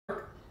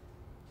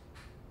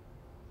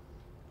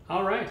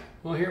All right,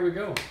 well, here we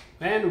go.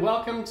 And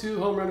welcome to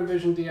Home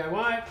Renovision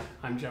DIY.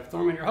 I'm Jeff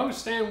Thorman, your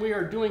host, and we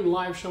are doing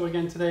live show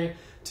again today.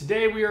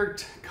 Today we are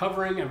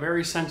covering a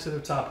very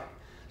sensitive topic.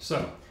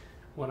 So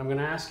what I'm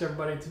gonna ask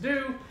everybody to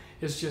do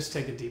is just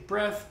take a deep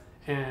breath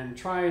and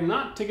try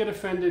not to get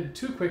offended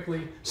too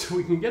quickly so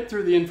we can get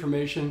through the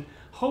information.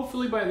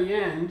 Hopefully by the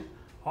end,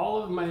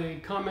 all of my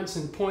comments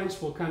and points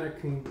will kind of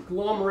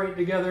conglomerate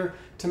together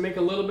to make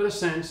a little bit of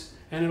sense,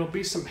 and it'll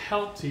be some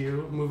help to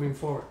you moving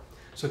forward.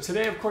 So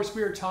today, of course,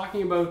 we are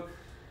talking about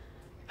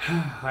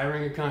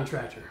hiring a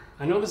contractor.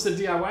 I know this is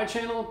a DIY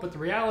channel, but the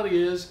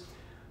reality is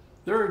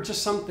there are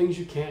just some things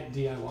you can't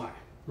DIY,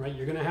 right?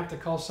 You're gonna have to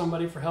call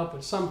somebody for help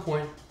at some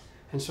point.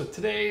 And so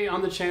today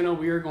on the channel,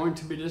 we are going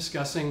to be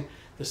discussing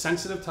the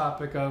sensitive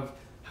topic of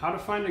how to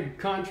find a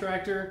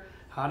contractor,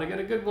 how to get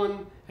a good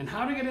one, and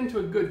how to get into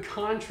a good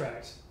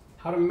contract,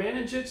 how to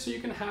manage it so you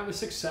can have a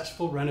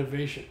successful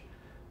renovation.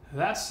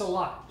 That's a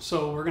lot.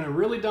 So we're gonna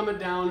really dumb it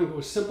down and go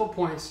with simple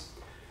points.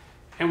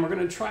 And we're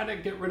going to try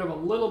to get rid of a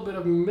little bit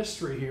of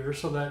mystery here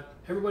so that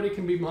everybody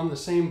can be on the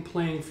same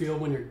playing field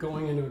when you're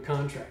going into a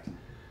contract.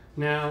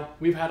 Now,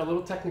 we've had a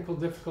little technical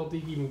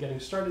difficulty even getting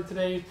started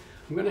today.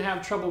 I'm going to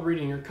have trouble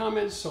reading your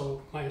comments,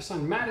 so my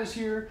son Matt is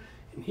here,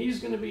 and he's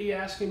going to be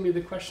asking me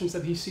the questions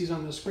that he sees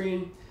on the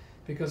screen,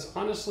 because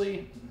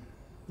honestly,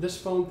 this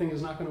phone thing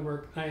is not going to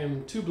work. I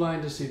am too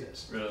blind to see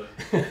this.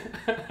 Really?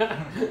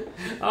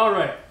 All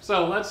right,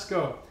 so let's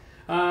go.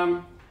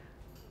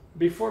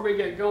 Before we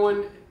get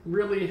going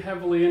really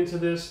heavily into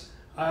this,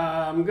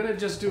 I'm going to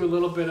just do a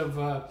little bit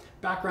of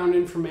background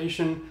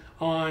information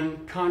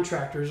on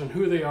contractors and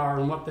who they are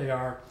and what they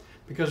are,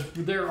 because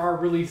there are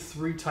really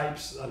three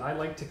types that I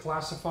like to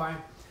classify.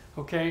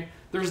 Okay,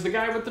 there's the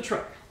guy with the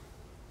truck.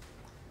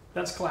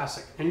 That's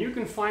classic, and you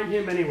can find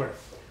him anywhere.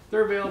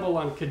 They're available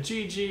on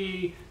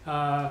Kijiji,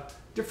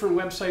 different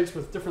websites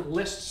with different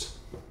lists,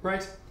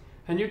 right?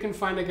 And you can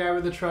find a guy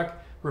with a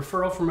truck,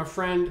 referral from a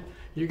friend.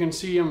 You can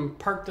see him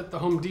parked at the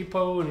Home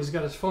Depot and he's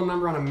got his phone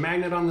number on a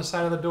magnet on the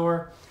side of the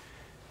door.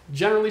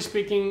 Generally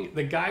speaking,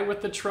 the guy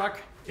with the truck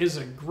is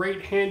a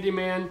great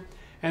handyman,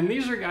 and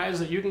these are guys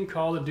that you can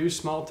call to do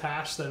small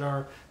tasks that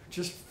are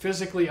just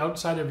physically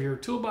outside of your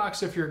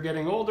toolbox if you're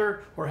getting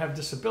older or have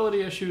disability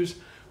issues,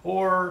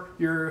 or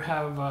you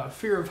have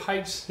fear of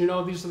heights. You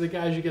know, these are the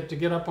guys you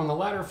get up on the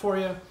ladder for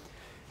you.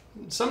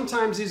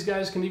 Sometimes these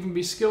guys can even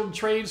be skilled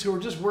trades who are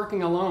just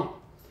working alone.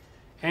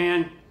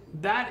 And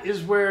that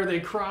is where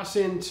they cross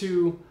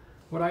into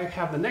what I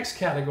have the next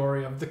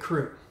category of the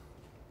crew.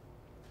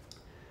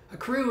 A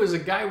crew is a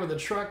guy with a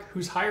truck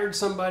who's hired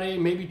somebody,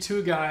 maybe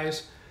two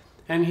guys,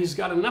 and he's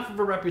got enough of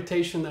a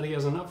reputation that he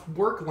has enough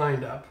work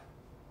lined up.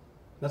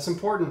 That's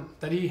important,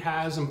 that he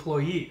has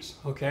employees,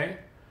 okay?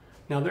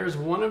 Now there's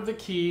one of the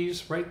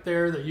keys right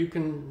there that you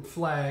can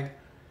flag.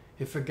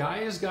 If a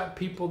guy has got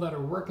people that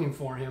are working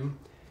for him,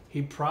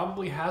 he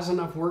probably has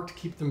enough work to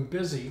keep them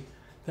busy.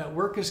 That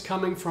work is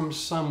coming from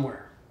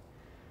somewhere.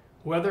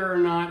 Whether or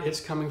not it's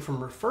coming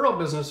from referral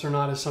business or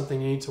not is something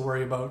you need to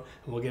worry about,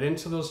 and we'll get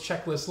into those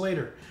checklists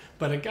later.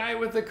 But a guy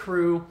with a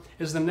crew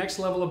is the next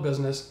level of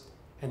business,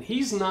 and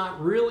he's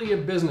not really a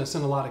business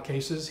in a lot of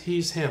cases,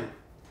 he's him.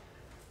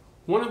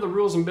 One of the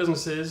rules in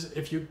business is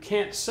if you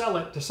can't sell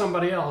it to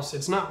somebody else,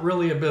 it's not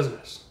really a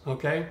business,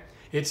 okay?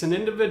 It's an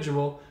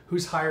individual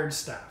who's hired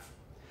staff.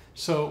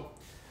 So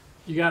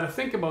you got to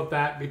think about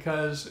that,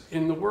 because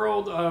in the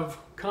world of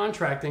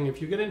contracting,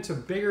 if you get into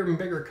bigger and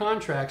bigger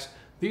contracts,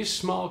 these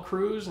small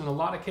crews, in a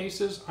lot of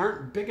cases,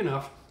 aren't big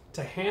enough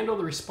to handle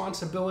the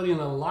responsibility and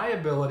the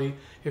liability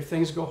if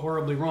things go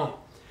horribly wrong.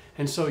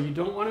 And so you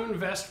don't want to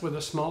invest with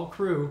a small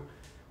crew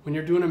when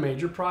you're doing a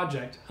major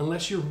project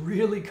unless you're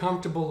really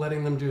comfortable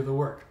letting them do the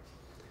work.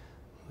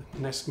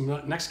 Next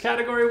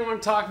category we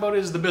want to talk about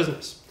is the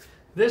business.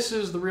 This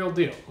is the real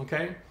deal,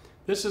 okay?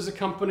 This is a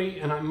company,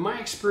 and in my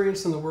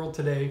experience in the world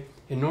today,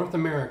 in North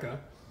America,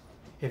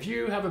 if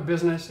you have a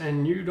business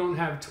and you don't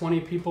have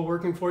 20 people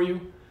working for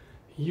you,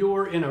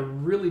 you're in a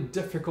really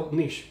difficult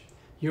niche.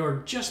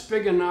 You're just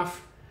big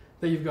enough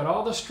that you've got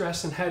all the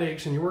stress and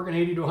headaches and you're working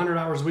 80 to 100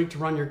 hours a week to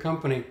run your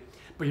company,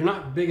 but you're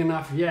not big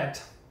enough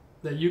yet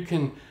that you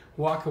can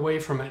walk away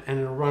from it and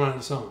it'll run on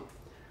its own.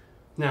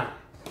 Now,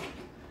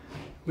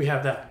 we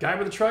have that guy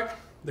with the truck,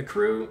 the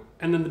crew,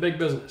 and then the big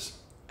business.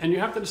 And you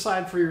have to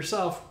decide for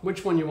yourself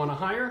which one you want to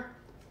hire,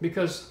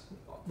 because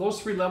those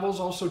three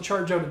levels also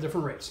charge out at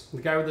different rates.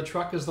 The guy with the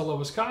truck is the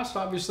lowest cost,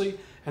 obviously,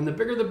 and the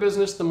bigger the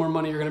business, the more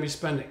money you're going to be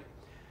spending.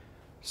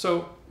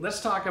 So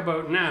let's talk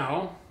about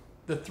now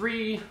the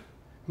three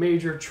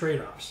major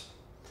trade-offs.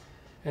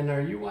 And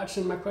are you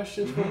watching my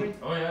questions for me?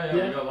 Oh yeah.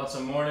 We got lots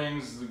of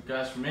mornings. The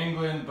guys from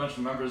England, a bunch of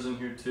members in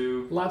here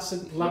too. Lots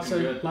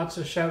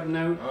of shouting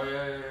out. Oh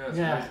yeah.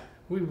 Yeah.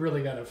 We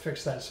really got to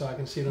fix that so I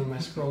can see it on my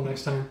scroll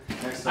next time.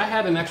 I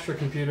had an extra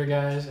computer,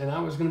 guys, and I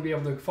was going to be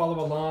able to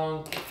follow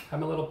along,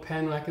 have a little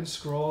pen I could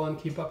scroll and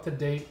keep up to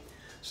date.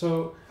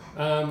 So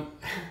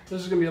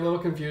this is going to be a little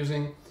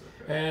confusing,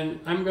 and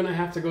I'm going to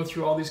have to go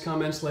through all these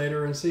comments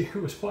later and see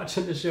who was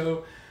watching the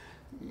show.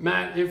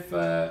 Matt,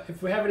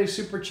 if we have any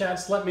super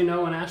chats, let me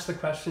know and ask the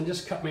question.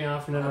 Just cut me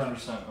off and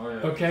interrupt. 100%. Oh yeah.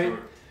 Okay? For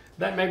sure.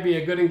 That may be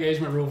a good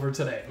engagement rule for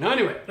today. Now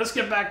anyway, let's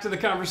get back to the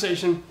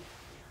conversation.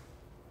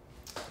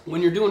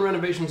 When you're doing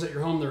renovations at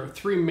your home, there are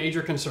three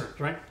major concerns,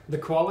 right? The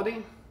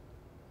quality,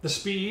 the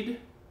speed,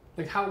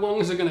 like how long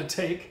is it going to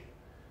take,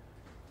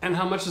 and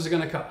how much is it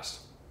going to cost?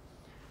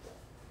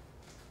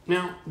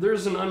 Now,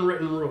 there's an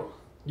unwritten rule.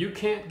 You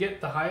can't get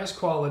the highest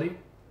quality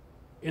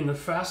in the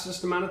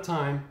fastest amount of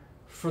time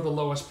for the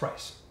lowest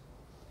price.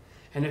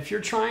 And if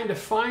you're trying to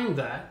find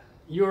that,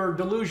 you're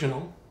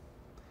delusional,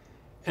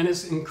 and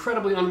it's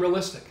incredibly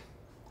unrealistic,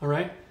 all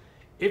right?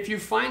 If you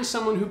find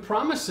someone who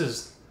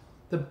promises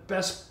the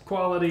best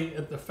quality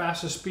at the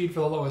fastest speed for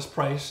the lowest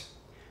price,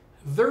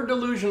 they're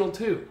delusional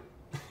too.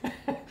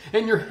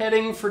 And you're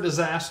heading for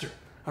disaster,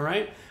 all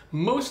right?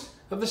 Most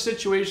of the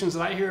situations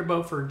that I hear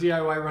about for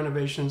DIY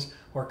renovations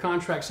or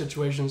contract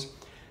situations,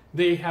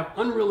 they have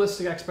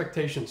unrealistic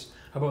expectations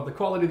about the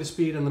quality, the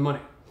speed, and the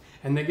money.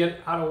 And they get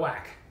out of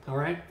whack, all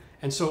right?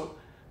 And so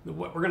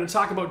what we're going to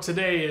talk about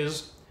today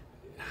is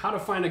how to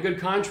find a good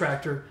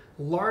contractor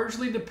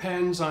largely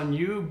depends on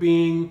you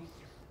being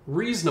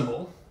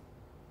reasonable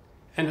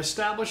and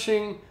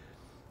establishing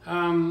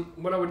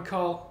what I would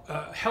call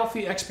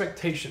healthy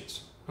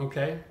expectations,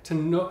 okay? To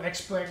know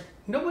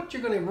what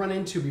you're going to run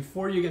into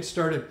before you get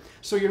started,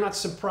 so you're not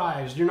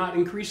surprised. You're not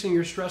increasing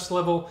your stress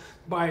level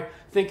by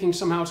thinking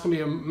somehow it's going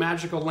to be a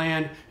magical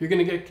land. You're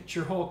going to get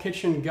your whole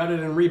kitchen gutted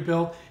and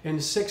rebuilt in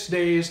 6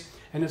 days,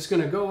 and it's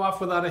going to go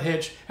off without a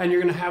hitch, and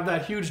you're going to have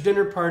that huge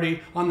dinner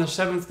party on the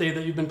 7th day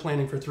that you've been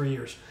planning for 3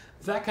 years.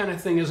 That kind of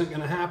thing isn't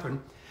going to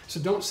happen, so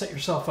don't set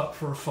yourself up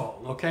for a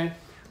fall, okay?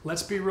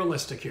 Let's be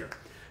realistic here.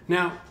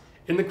 Now,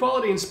 in the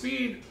quality and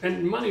speed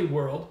and money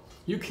world,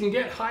 you can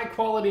get high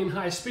quality and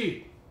high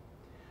speed,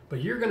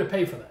 but you're going to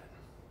pay for that.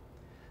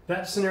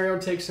 That scenario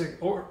takes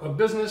a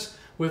business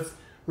with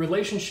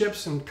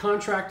relationships and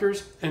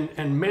contractors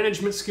and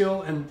management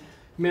skill. And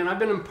man, I've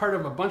been in part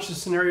of a bunch of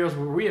scenarios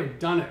where we have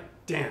done a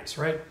dance,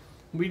 right?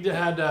 We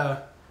had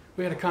a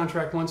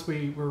contract once.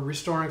 We were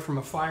restoring from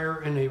a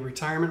fire in a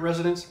retirement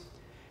residence,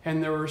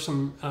 and there were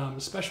some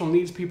special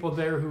needs people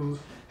there who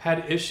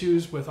had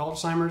issues with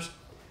Alzheimer's,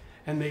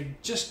 and they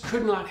just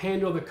could not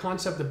handle the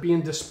concept of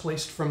being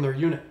displaced from their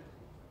unit.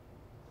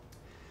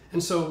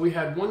 And so we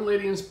had one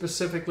lady in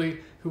specifically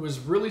who was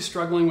really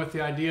struggling with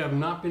the idea of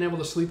not being able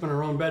to sleep in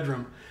her own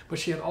bedroom, but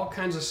she had all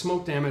kinds of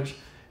smoke damage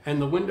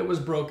and the window was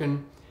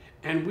broken,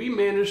 and we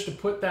managed to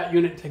put that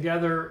unit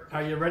together,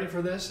 are you ready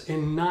for this,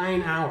 in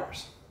 9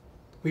 hours.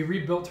 We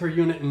rebuilt her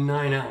unit in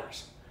 9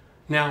 hours.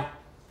 Now,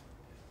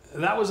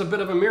 that was a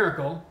bit of a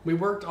miracle. We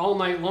worked all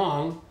night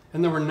long,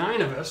 and there were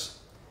 9 of us,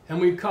 and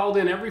we called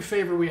in every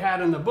favor we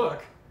had in the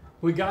book.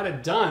 We got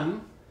it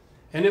done,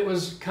 and it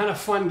was kind of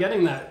fun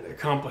getting that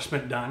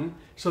accomplishment done.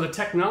 So the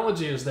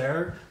technology is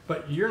there,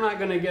 but you're not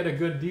going to get a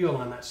good deal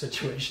on that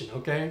situation,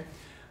 okay?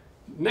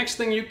 Next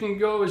thing you can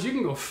go is you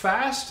can go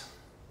fast,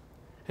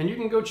 and you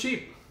can go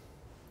cheap.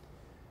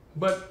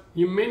 But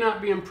you may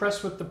not be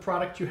impressed with the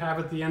product you have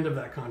at the end of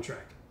that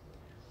contract.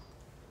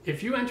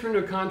 If you enter into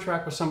a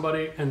contract with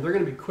somebody and they're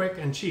going to be quick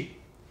and cheap,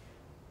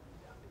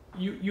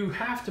 you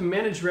have to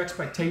manage your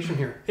expectation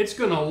here. It's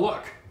going to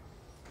look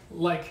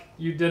like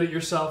you did it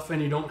yourself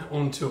and you don't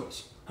own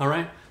tools, all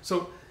right?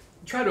 So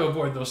try to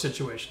avoid those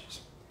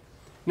situations.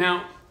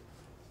 Now,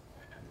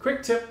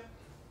 quick tip,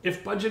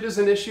 if budget is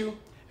an issue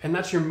and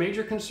that's your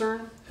major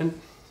concern, and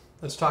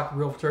let's talk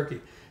real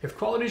turkey. If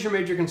quality is your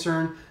major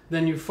concern,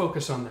 then you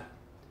focus on that.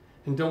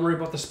 And don't worry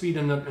about the speed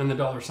and the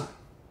dollar sign.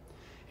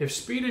 If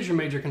speed is your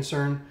major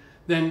concern,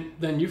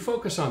 then you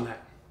focus on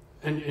that.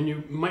 And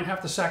you might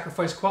have to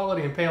sacrifice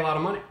quality and pay a lot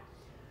of money.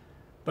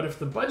 But if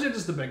the budget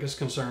is the biggest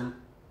concern,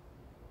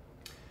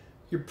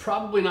 you're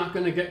probably not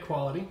going to get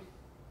quality,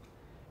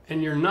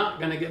 and you're not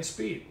going to get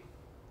speed.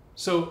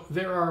 So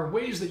there are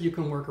ways that you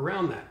can work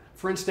around that.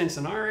 For instance,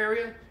 in our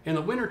area, in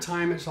the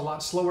wintertime, it's a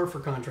lot slower for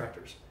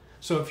contractors.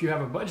 So if you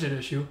have a budget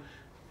issue,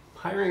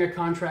 hiring a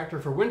contractor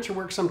for winter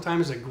work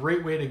sometimes is a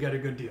great way to get a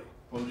good deal.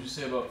 What would you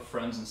say about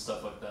friends and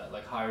stuff like that?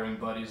 Like hiring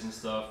buddies and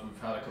stuff. We've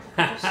had a couple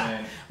people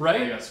saying right?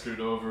 They got screwed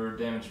over,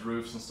 damaged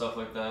roofs and stuff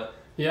like that.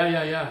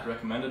 Yeah.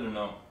 Recommended or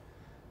no?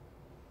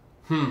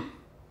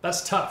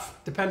 That's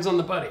tough. Depends on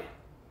the buddy,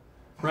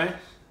 right?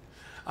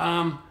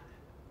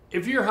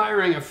 If you're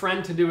hiring a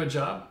friend to do a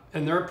job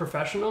and they're a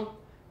professional,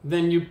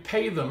 then you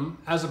pay them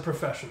as a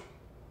professional.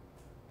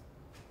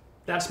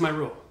 That's my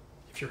rule.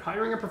 If you're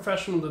hiring a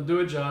professional to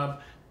do a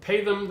job,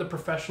 pay them the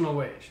professional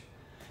wage.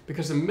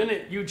 Because the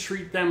minute you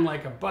treat them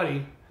like a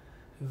buddy,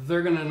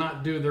 they're going to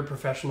not do their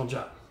professional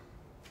job.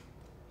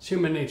 It's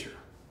human nature.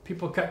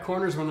 People cut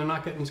corners when they're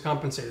not getting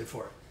compensated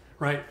for it,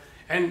 right?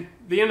 And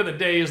the end of the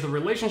day, is the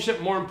relationship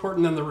more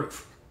important than the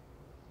roof?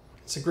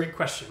 It's a great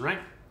question, right?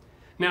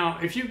 Now,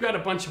 if you've got a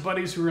bunch of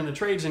buddies who are in the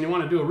trades and you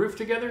want to do a roof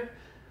together,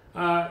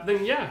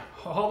 then yeah,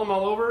 haul them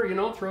all over,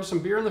 throw some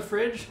beer in the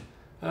fridge,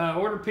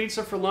 order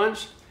pizza for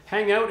lunch,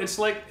 hang out. It's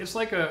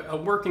like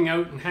a working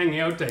out and hanging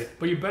out day,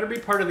 but you better be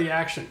part of the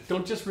action.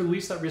 Don't just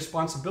release that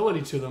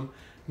responsibility to them.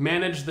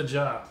 Manage the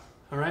job,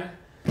 All right?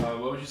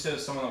 What would you say to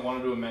someone that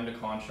wanted to amend a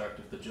contract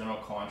if the general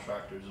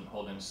contractor isn't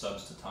holding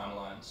subs to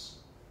timelines?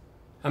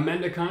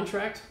 Amend a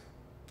contract?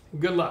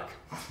 Good luck.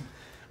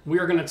 We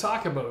are going to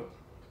talk about,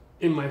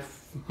 in my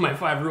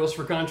 5 rules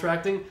for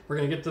contracting, we're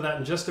going to get to that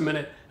in just a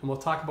minute, and we'll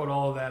talk about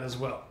all of that as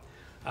well.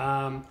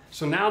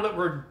 So now that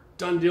we're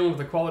done dealing with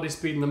the quality,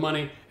 speed, and the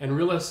money, and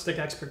realistic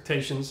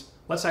expectations,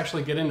 let's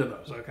actually get into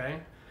those, okay?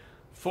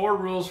 5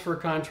 rules for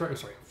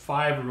contracting.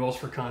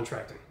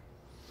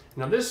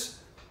 Now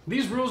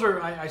these rules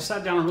are, I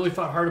sat down and really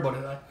thought hard about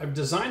it. I've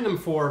designed them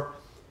for,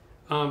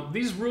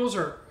 these rules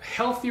are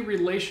healthy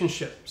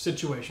relationship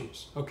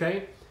situations,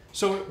 okay?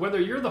 So whether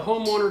you're the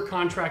homeowner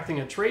contracting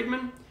a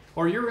tradesman,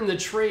 or you're in the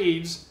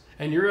trades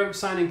and you're out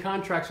signing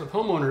contracts with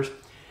homeowners,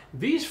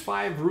 these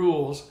 5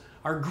 rules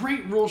are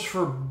great rules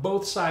for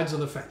both sides of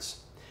the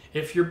fence.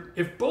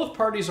 If both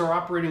parties are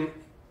operating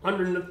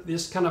under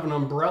this kind of an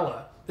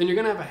umbrella, then you're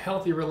going to have a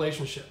healthy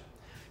relationship.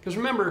 Because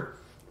remember,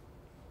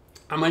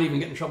 I might even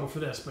get in trouble for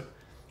this, but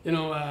you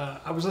know,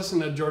 I was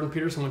listening to Jordan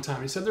Peterson one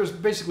time. He said there's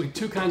basically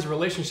 2 kinds of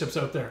relationships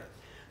out there.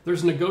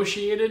 There's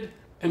negotiated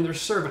and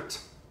there's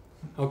servant.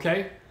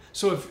 Okay?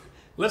 So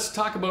let's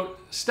talk about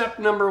step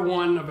number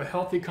 1 of a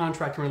healthy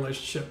contracting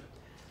relationship: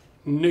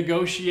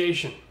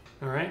 negotiation.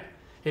 All right?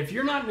 If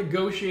you're not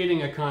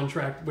negotiating a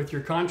contract with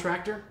your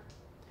contractor,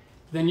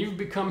 then you've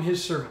become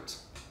his servant.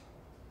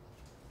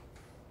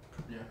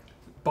 Yeah.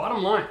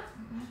 Bottom line.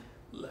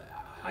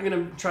 I'm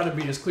going to try to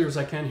be as clear as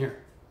I can here.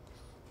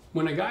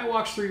 When a guy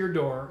walks through your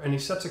door and he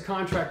sets a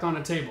contract on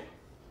a table,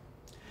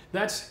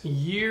 that's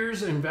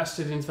years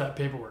invested into that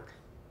paperwork.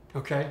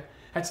 Okay?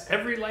 That's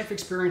every life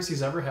experience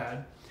he's ever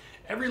had,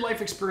 every life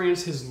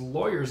experience his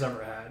lawyer's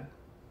ever had,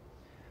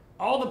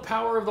 all the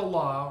power of the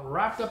law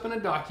wrapped up in a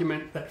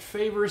document that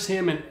favors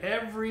him in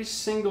every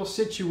single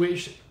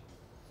situation.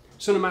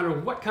 So no matter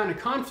what kind of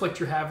conflict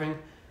you're having,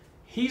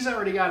 he's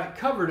already got it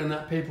covered in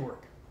that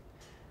paperwork.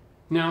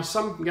 Now,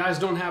 some guys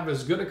don't have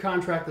as good a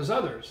contract as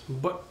others,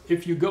 but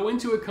if you go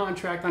into a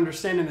contract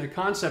understanding the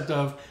concept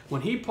of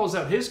when he pulls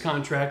out his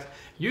contract,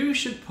 you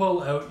should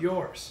pull out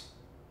yours.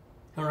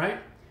 All right?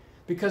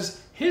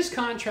 Because his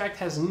contract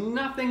has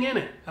nothing in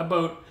it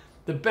about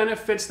the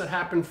benefits that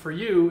happen for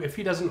you if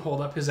he doesn't hold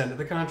up his end of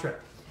the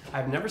contract.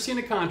 I've never seen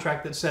a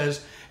contract that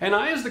says, and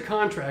I as the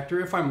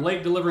contractor, if I'm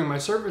late delivering my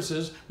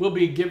services, will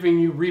be giving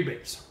you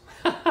rebates.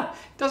 It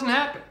doesn't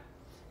happen.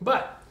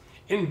 But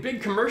in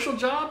big commercial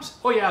jobs,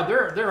 oh yeah,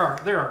 there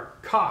are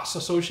costs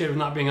associated with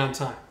not being on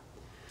time.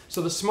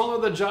 So the smaller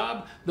the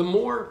job, the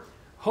more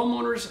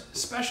homeowners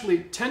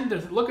especially tend to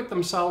look at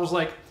themselves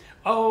like,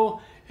 oh,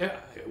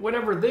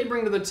 whatever they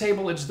bring to the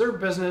table, it's their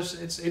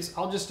business.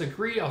 I'll just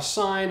agree, I'll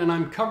sign, and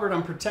I'm covered,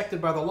 I'm protected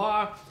by the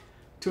law.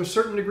 To a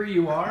certain degree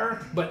you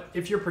are, but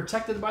if you're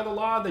protected by the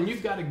law, then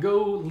you've got to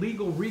go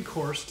legal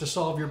recourse to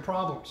solve your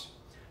problems.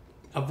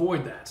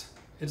 Avoid that.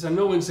 It's a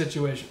no-win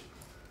situation.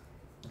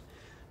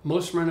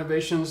 Most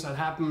renovations that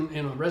happen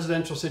in a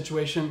residential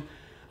situation,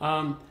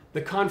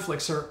 the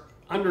conflicts are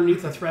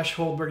underneath a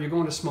threshold where you're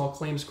going to small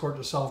claims court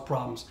to solve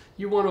problems.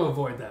 You want to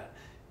avoid that.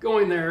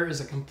 Going there is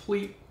a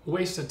complete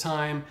waste of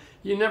time.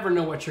 You never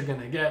know what you're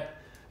going to get.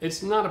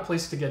 It's not a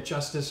place to get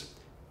justice.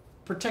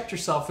 Protect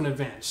yourself in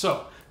advance.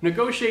 So,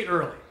 negotiate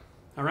early,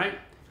 all right?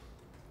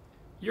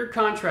 Your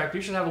contract,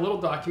 you should have a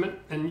little document,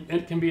 and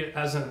it can be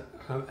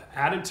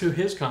added to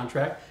his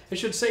contract. It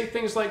should say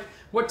things like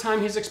what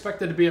time he's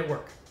expected to be at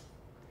work,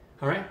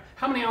 all right?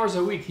 How many hours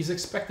a week he's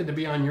expected to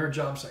be on your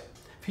job site.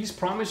 If he's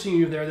promising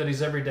you there that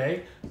he's every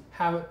day,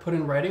 have it put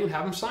in writing and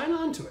have him sign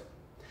on to it.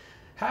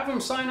 Have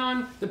him sign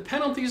on the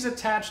penalties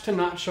attached to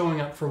not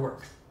showing up for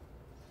work.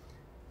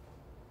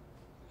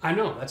 I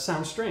know, that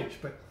sounds strange,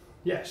 but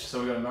yes.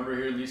 So we got a member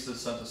here, Lisa,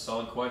 sent us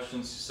solid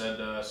questions. She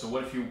said, so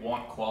what if you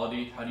want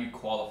quality? How do you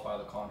qualify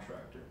the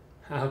contractor?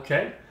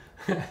 Okay.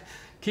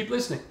 Keep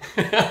listening.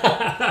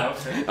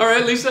 Okay. All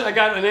right, Lisa, I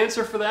got an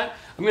answer for that.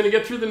 I'm going to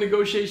get through the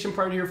negotiation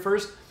part here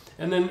first,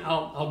 and then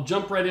I'll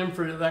jump right in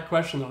for that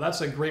question, though.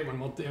 That's a great one.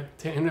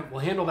 We'll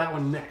handle that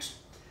one next.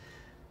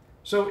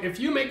 So if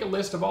you make a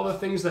list of all the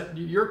things that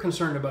you're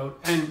concerned about,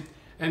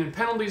 and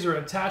penalties are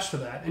attached to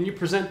that, and you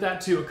present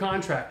that to a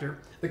contractor,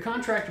 the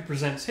contractor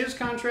presents his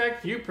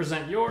contract, you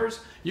present yours,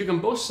 you can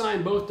both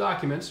sign both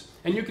documents,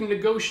 and you can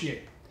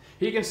negotiate.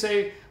 He can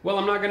say, well,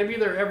 I'm not going to be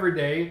there every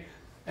day,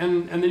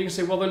 and then you can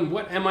say, well, then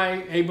what am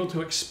I able to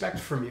expect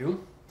from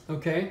you,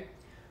 okay?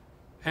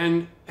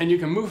 And you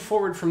can move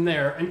forward from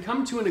there and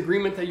come to an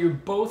agreement that you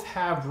both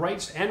have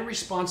rights and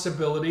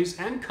responsibilities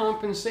and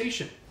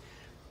compensation.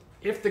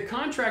 If the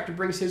contractor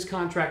brings his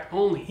contract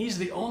only, he's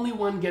the only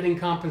one getting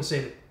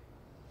compensated.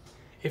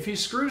 If he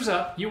screws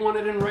up, you want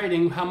it in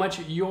writing how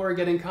much you're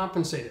getting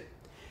compensated.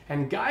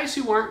 And guys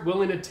who aren't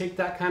willing to take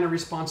that kind of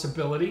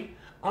responsibility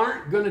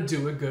aren't going to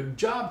do a good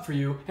job for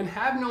you and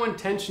have no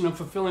intention of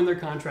fulfilling their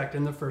contract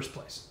in the first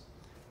place.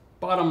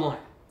 Bottom line.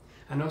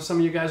 I know some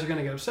of you guys are going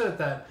to get upset at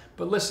that,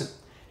 but listen,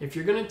 if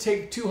you're going to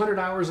take 200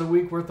 hours a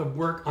week worth of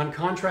work on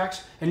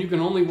contracts and you can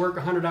only work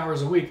 100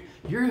 hours a week,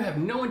 you have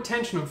no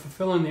intention of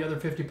fulfilling the other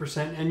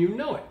 50% and you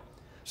know it.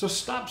 So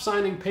stop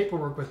signing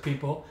paperwork with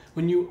people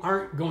when you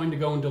aren't going to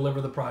go and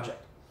deliver the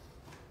project.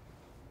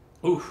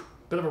 Oof,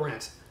 bit of a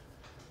rant.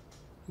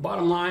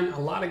 Bottom line, a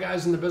lot of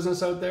guys in the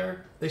business out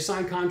there, they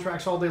sign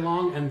contracts all day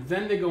long and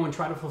then they go and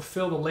try to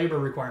fulfill the labor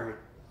requirement.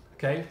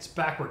 Okay, it's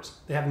backwards.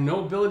 They have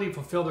no ability to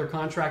fulfill their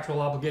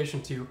contractual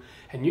obligation to you,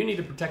 and you need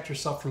to protect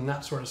yourself from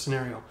that sort of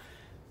scenario.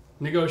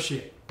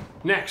 Negotiate.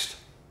 Next,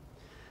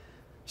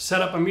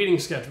 set up a meeting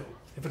schedule.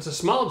 If it's a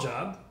small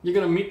job, you're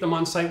going to meet them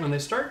on site when they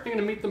start. You're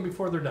going to meet them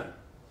before they're done.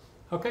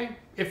 Okay?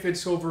 If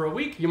it's over a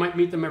week, you might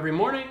meet them every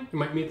morning. You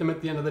might meet them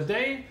at the end of the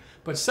day.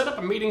 But set up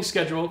a meeting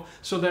schedule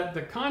so that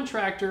the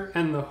contractor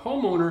and the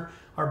homeowner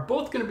are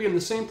both going to be in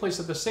the same place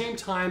at the same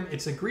time.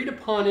 It's agreed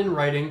upon in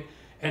writing.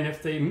 And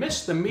if they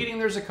miss the meeting,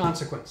 there's a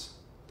consequence.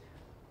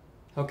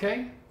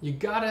 Okay? You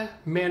got to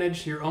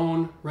manage your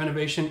own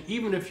renovation,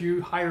 even if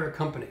you hire a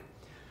company.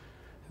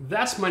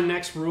 That's my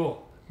next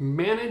rule.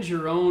 Manage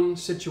your own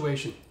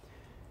situation.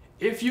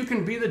 If you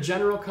can be the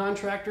general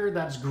contractor,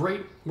 that's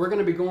great. We're going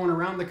to be going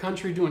around the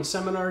country doing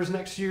seminars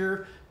next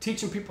year,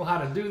 teaching people how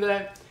to do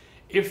that.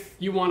 If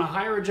you want to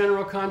hire a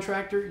general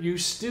contractor, you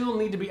still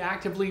need to be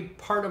actively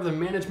part of the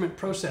management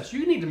process.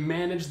 You need to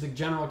manage the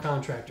general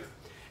contractor.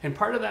 And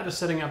part of that is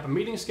setting up a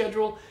meeting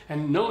schedule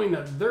and knowing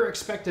that they're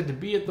expected to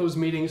be at those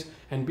meetings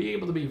and be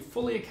able to be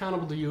fully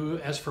accountable to you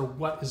as for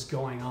what is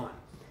going on.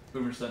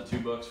 Boomer sent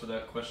 $2 for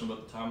that question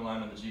about the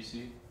timeline on the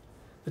GC.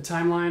 The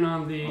timeline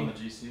on the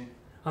GC?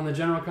 On the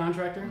general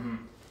contractor? Mm-hmm.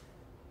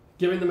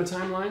 Giving them a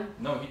timeline?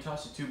 No, he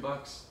tossed you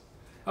 $2.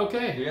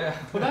 Okay. Yeah.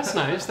 Well, that's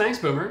nice. Thanks,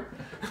 Boomer.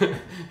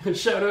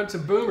 Shout out to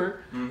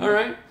Boomer. Mm-hmm. All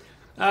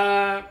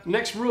right.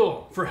 Next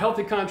rule for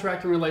healthy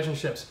contracting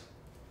relationships.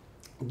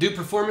 Do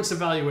performance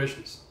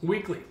evaluations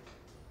weekly.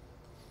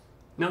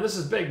 Now, this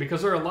is big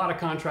because there are a lot of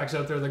contracts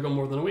out there that go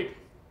more than a week.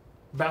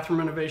 Bathroom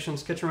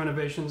renovations, kitchen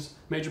renovations,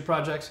 major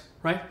projects,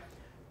 right?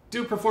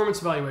 Do performance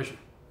evaluation.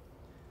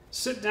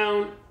 Sit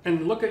down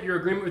and look at your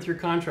agreement with your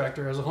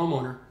contractor as a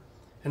homeowner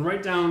and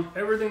write down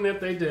everything that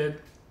they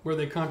did where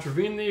they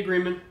contravened the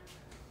agreement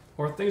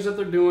or things that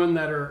they're doing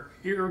that are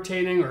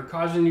irritating or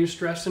causing you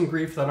stress and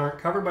grief that aren't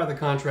covered by the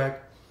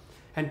contract,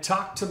 and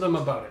talk to them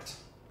about it,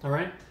 all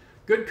right?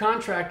 Good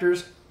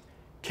contractors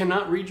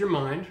cannot read your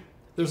mind.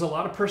 There's a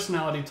lot of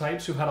personality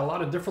types who've had a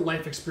lot of different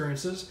life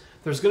experiences.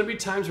 There's going to be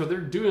times where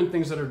they're doing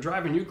things that are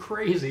driving you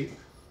crazy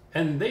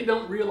and they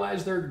don't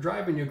realize they're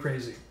driving you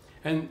crazy.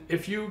 And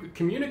if you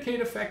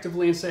communicate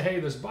effectively and say, hey,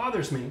 this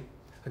bothers me,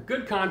 a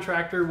good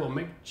contractor will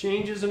make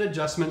changes and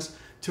adjustments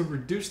to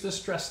reduce the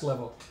stress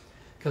level.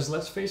 Because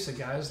let's face it,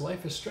 guys,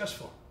 life is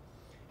stressful.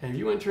 And if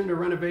you enter into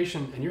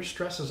renovation and your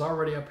stress is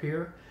already up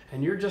here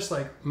and you're just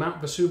like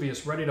Mount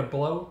Vesuvius ready to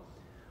blow,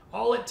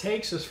 all it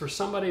takes is for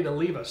somebody to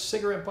leave a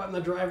cigarette butt in the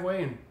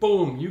driveway and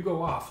boom, you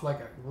go off like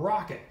a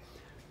rocket.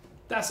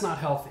 That's not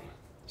healthy.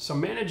 So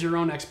manage your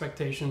own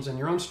expectations and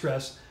your own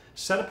stress,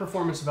 set a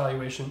performance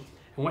evaluation,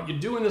 and what you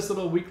do in this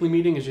little weekly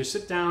meeting is you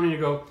sit down and you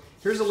go,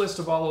 here's a list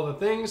of all of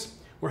the things.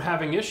 We're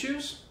having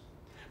issues,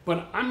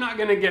 but I'm not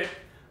going to get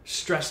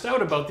stressed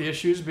out about the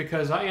issues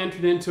because I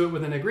entered into it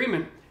with an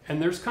agreement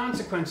and there's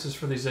consequences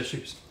for these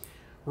issues.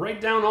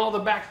 Write down all the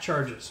back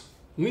charges.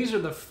 And these are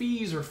the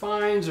fees or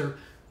fines or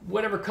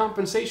whatever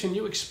compensation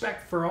you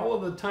expect for all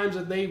of the times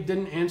that they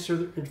didn't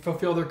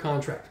fulfill their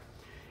contract.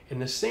 In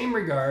the same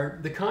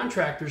regard, the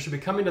contractor should be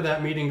coming to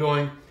that meeting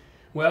going,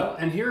 well,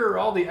 and here are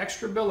all the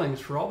extra billings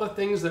for all the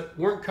things that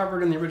weren't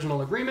covered in the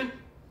original agreement.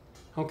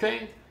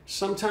 Okay?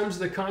 Sometimes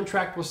the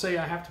contract will say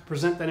I have to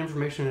present that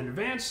information in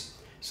advance.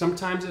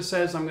 Sometimes it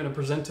says I'm going to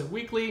present it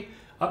weekly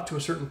up to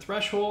a certain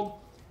threshold.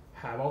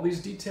 Have all these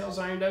details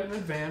ironed out in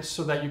advance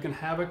so that you can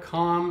have a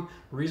calm,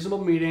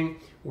 reasonable meeting,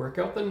 work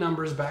out the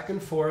numbers back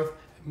and forth,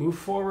 move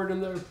forward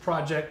in the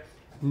project,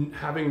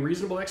 having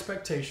reasonable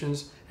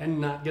expectations and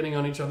not getting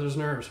on each other's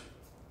nerves.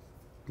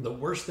 The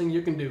worst thing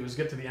you can do is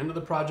get to the end of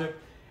the project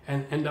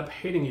and end up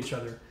hating each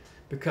other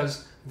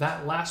because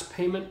that last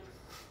payment,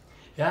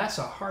 that's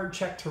a hard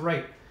check to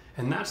write.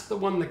 And that's the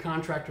one the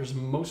contractor's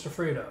most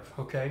afraid of,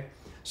 okay?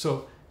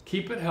 So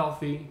keep it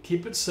healthy,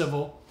 keep it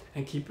civil,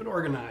 and keep it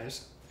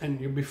organized,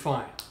 and you'll be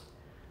fine.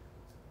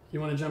 You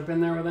want to jump in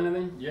there with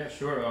anything? Yeah,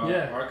 sure.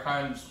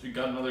 Archives, we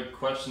got another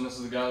question. This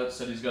is a guy that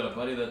said he's got a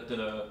buddy that did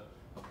a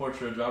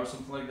portrait job or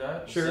something like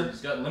that. He said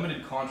he's got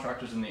limited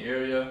contractors in the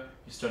area.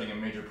 He's starting a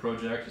major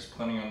project. He's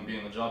planning on being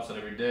on the job site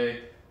every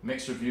day.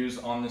 Mixed reviews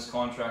on this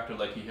contractor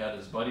like he had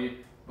his buddy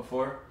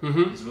before.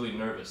 Mm-hmm. He's really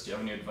nervous. Do you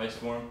have any advice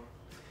for him?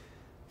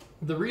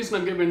 The reason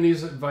I'm giving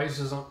these advice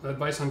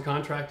on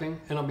contracting,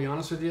 and I'll be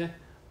honest with you,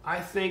 I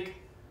think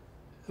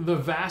the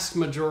vast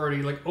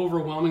majority, like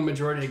overwhelming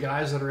majority of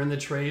guys that are in the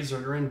trades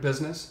or are in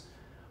business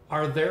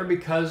are there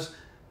because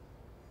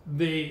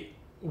they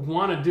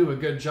want to do a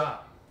good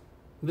job.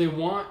 They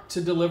want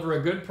to deliver a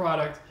good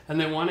product and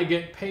they want to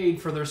get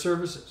paid for their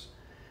services.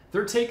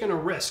 They're taking a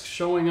risk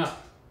showing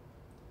up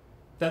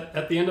that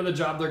at the end of the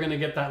job they're going to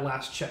get that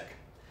last check.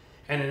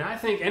 And I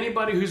think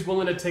anybody who's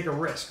willing to take a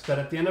risk that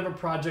at the end of a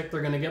project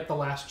they're going to get the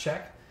last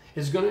check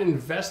is going to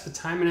invest the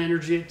time and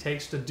energy it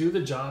takes to do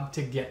the job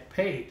to get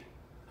paid.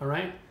 All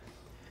right?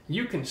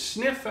 You can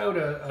sniff out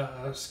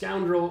a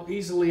scoundrel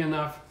easily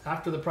enough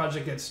after the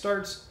project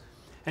starts,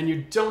 and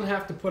you don't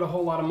have to put a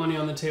whole lot of money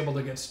on the table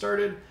to get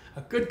started.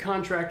 A good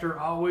contractor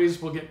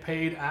always will get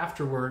paid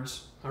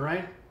afterwards, all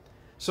right?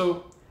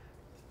 So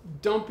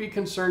don't be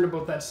concerned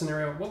about that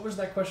scenario. What was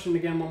that question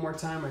again one more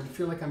time? I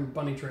feel like I'm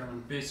bunny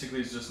trailing. Basically,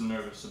 he's just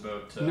nervous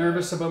about...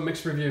 nervous about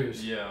mixed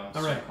reviews. Yeah,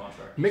 all right.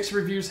 Contractors. Mixed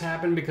reviews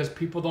happen because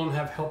people don't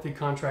have healthy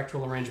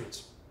contractual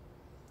arrangements,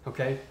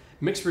 okay?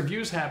 Mixed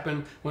reviews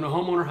happen when a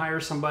homeowner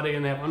hires somebody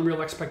and they have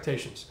unreal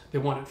expectations. They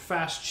want it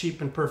fast, cheap,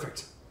 and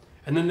perfect.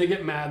 And then they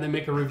get mad, they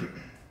make a review.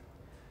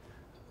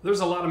 There's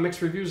a lot of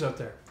mixed reviews out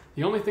there.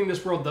 The only thing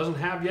this world doesn't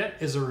have yet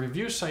is a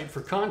review site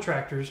for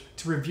contractors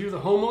to review the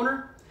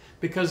homeowner,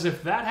 because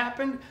if that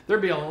happened, there'd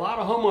be a lot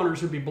of homeowners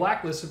who'd be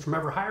blacklisted from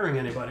ever hiring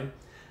anybody.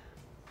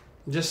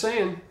 Just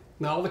saying.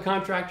 Now, all the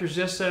contractors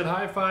just said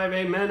high five,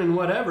 amen, and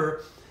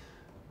whatever.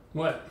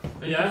 What?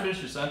 Yeah?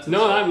 Finish your sentence.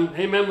 No,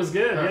 amen was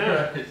good,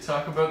 yeah. Right.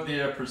 Talk about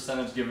the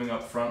percentage giving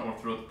up front or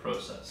throughout the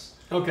process.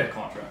 Okay. Of the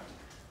contract.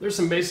 There's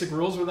some basic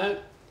rules with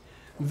that.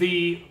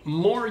 The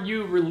more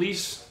you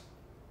release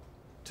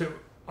to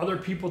other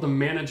people to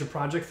manage a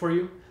project for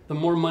you, the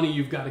more money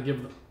you've got to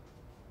give them.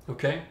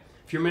 Okay?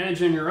 If you're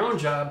managing your own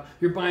job,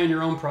 you're buying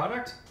your own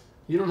product,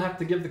 you don't have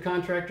to give the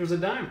contractors a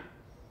dime.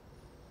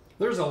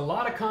 There's a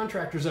lot of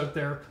contractors out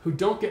there who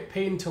don't get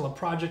paid until a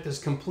project is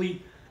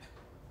complete,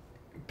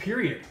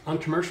 period, on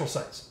commercial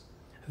sites.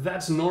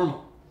 That's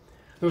normal.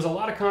 There's a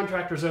lot of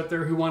contractors out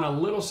there who want a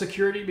little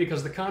security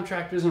because the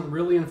contract isn't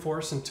really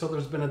enforced until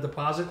there's been a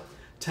deposit.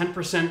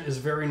 10% is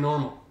very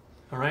normal,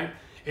 all right?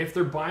 If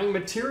they're buying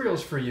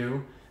materials for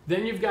you,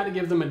 then you've got to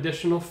give them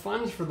additional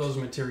funds for those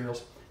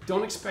materials.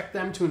 Don't expect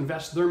them to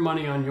invest their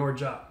money on your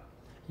job.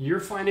 You're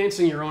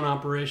financing your own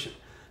operation.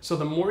 So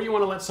the more you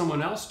want to let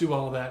someone else do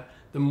all that,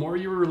 the more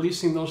you're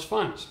releasing those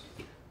funds.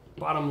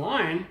 Bottom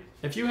line,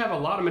 if you have a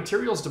lot of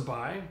materials to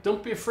buy,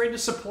 don't be afraid to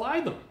supply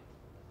them,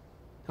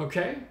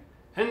 okay?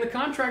 And the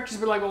contractors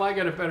be like, well, I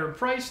got a better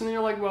price. And then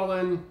you're like, well,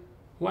 then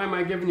why am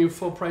I giving you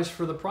full price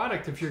for the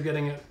product if you're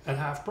getting it at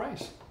half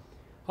price?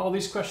 All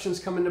these questions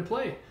come into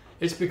play.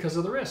 It's because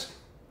of the risk.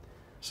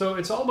 So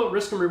it's all about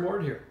risk and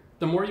reward here.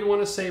 The more you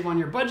want to save on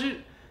your budget,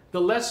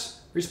 the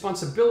less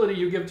responsibility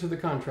you give to the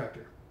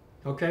contractor,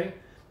 okay?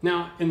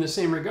 Now, in the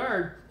same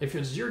regard, if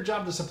it's your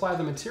job to supply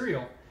the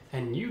material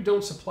and you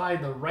don't supply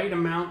the right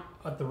amount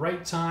at the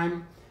right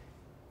time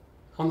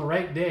on the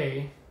right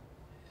day,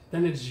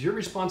 then it's your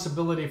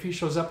responsibility if he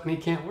shows up and he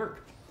can't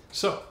work.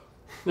 So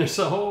there's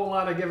a whole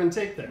lot of give and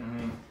take there.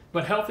 Mm-hmm.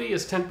 But healthy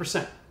is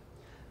 10%.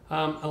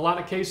 A lot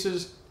of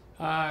cases,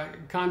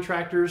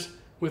 contractors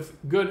with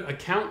good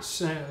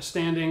accounts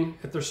standing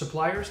at their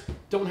suppliers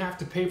don't have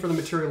to pay for the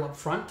material up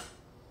front,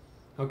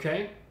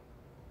 okay?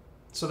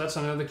 So that's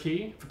another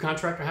key. If a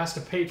contractor has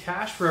to pay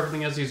cash for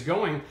everything as he's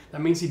going, that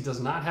means he does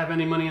not have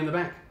any money in the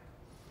bank,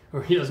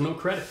 or he has no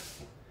credit.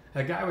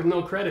 A guy with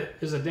no credit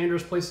is a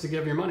dangerous place to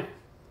give your money,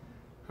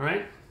 all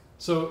right?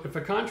 So if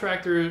a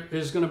contractor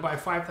is going to buy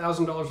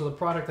 $5,000 of the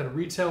product at a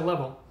retail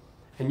level,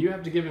 and you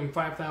have to give him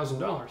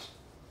 $5,000,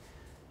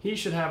 he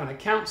should have an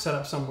account set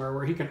up somewhere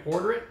where he can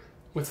order it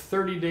with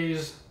 30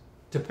 days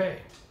to pay.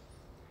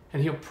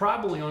 And he'll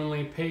probably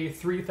only pay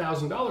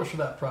 $3,000 for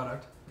that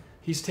product.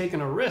 He's taken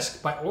a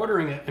risk by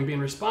ordering it and being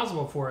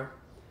responsible for it.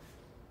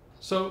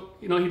 So,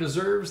 you know, he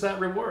deserves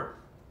that reward.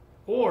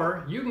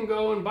 Or you can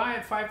go and buy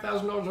it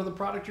 $5,000 worth of the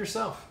product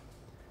yourself.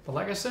 But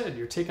like I said,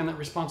 you're taking that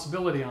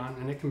responsibility on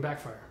and it can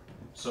backfire.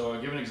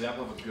 So give an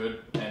example of a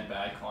good and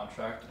bad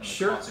contract and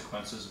the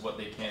consequences, what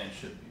they can and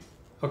should be.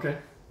 Okay.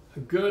 A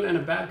good and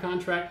a bad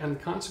contract and the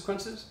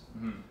consequences?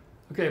 Mm-hmm.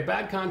 Okay, a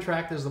bad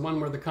contract is the one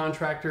where the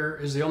contractor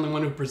is the only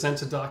one who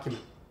presents a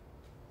document.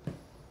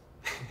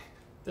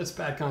 That's a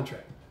bad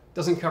contract.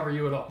 Doesn't cover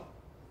you at all.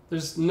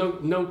 There's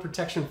no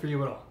protection for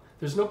you at all.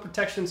 There's no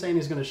protection saying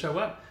he's going to show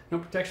up, no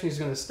protection he's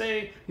going to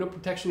stay, no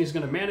protection he's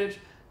going to manage.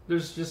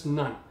 There's just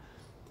none.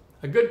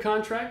 A good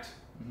contract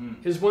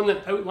is one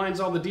that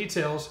outlines all the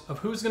details of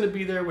who's going to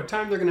be there, what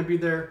time they're going to be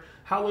there,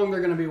 how long they're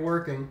going to be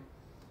working,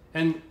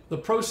 and the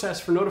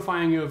process for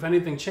notifying you if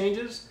anything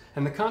changes,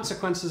 and the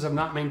consequences of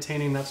not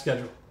maintaining that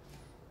schedule.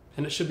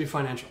 And it should be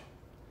financial.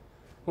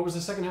 What was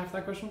the second half of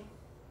that question?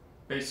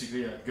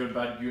 Basically, yeah, good,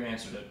 bad, you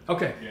answered it.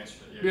 Okay, you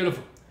answered it. Yeah.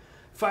 Beautiful.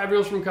 5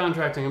 rules from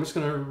contracting. I'm just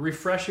going to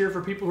refresh here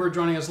for people who are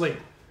joining us late.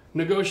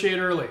 Negotiate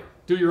early.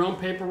 Do your own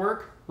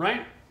paperwork,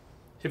 right?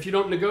 If you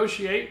don't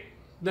negotiate,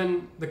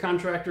 then the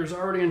contractor is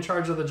already in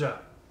charge of the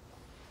job.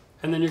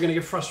 And then you're going to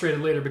get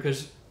frustrated later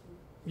because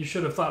you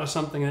should have thought of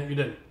something that you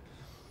didn't.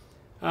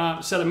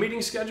 Set a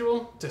meeting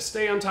schedule to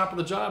stay on top of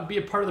the job. Be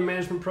a part of the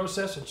management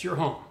process. It's your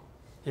home.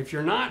 If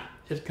you're not,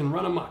 it can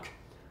run amok.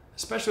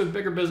 Especially with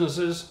bigger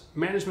businesses,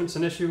 management's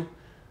an issue.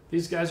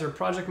 These guys are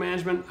project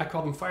management. I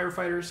call them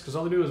firefighters because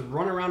all they do is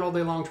run around all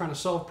day long trying to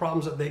solve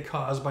problems that they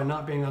caused by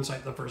not being on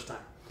site the first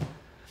time.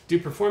 Do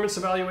performance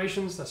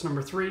evaluations. That's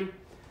number 3.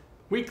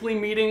 Weekly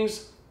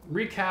meetings,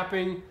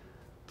 recapping,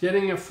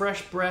 getting a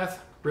fresh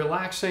breath,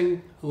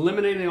 relaxing,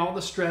 eliminating all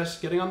the stress,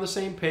 getting on the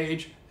same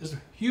page is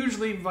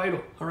hugely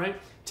vital, all right?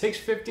 Takes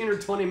 15 or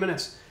 20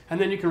 minutes, and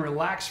then you can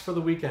relax for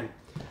the weekend.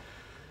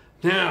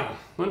 Now,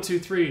 1, 2,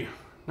 3.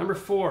 Number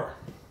 4.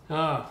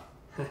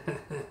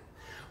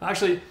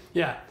 Actually,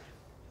 yeah,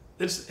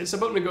 it's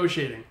about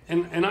negotiating.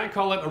 And I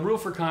call it a rule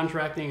for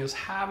contracting is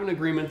have an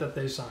agreement that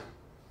they sign.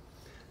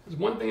 It's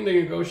one thing to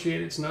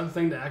negotiate, it's another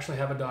thing to actually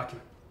have a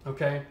document,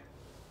 okay?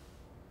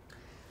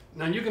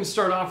 Now you can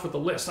start off with a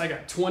list. I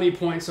got 20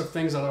 points of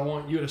things that I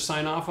want you to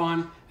sign off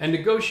on, and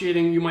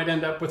negotiating, you might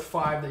end up with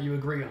 5 that you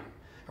agree on.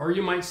 Or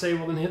you might say,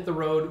 well, then hit the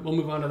road, we'll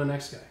move on to the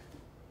next guy.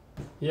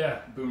 Yeah.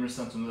 Boomer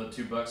sent another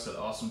 $2, said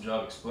awesome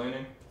job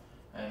explaining.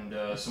 And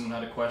someone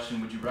had a question,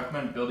 would you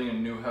recommend building a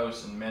new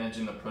house and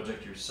managing the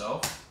project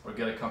yourself, or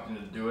get a company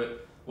to do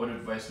it? What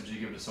advice would you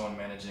give to someone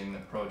managing the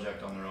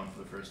project on their own for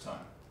the first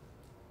time?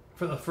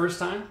 For the first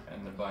time?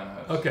 And they're buying a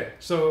house. Okay,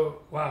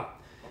 so, wow.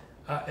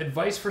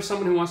 Advice for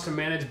someone who wants to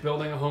manage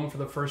building a home for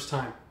the first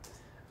time.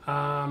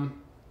 Can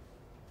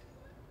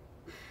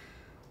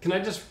I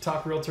just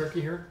talk real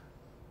turkey here?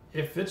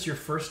 If it's your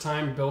first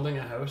time building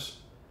a house,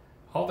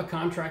 all the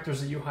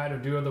contractors that you hire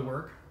to do the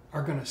work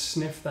are going to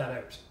sniff that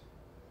out.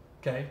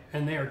 Okay?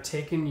 And they are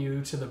taking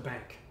you to the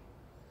bank.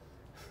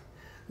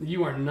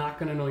 You are not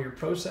going to know your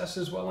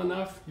processes well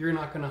enough. You're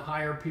not going to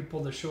hire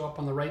people to show up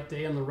on the right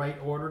day in the right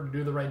order to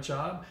do the right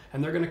job.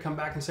 And they're going to come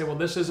back and say, well,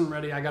 this isn't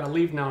ready. I got to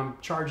leave now. I'm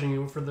charging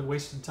you for the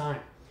wasted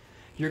time.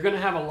 You're going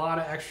to have a lot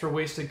of extra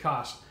wasted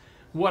costs.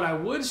 What I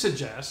would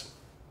suggest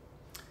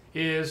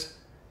is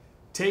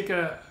take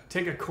a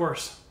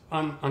course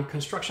on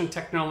construction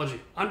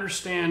technology.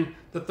 Understand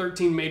the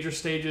 13 major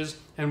stages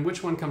and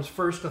which one comes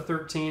first to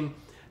 13.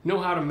 Know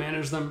how to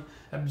manage them.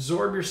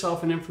 Absorb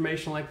yourself in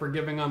information like we're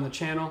giving on the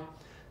channel.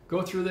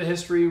 Go through the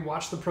history,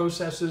 watch the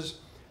processes,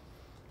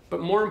 but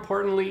more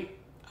importantly,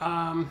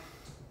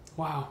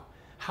 wow,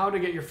 how to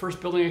get your first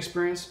building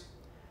experience?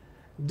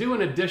 Do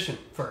an addition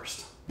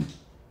first.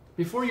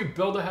 Before you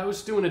build a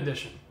house, do an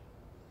addition.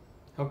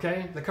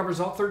 Okay, that covers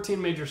all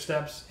 13 major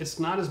steps. It's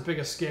not as big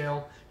a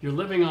scale. You're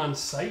living on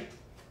site.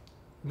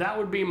 That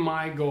would be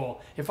my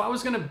goal. If I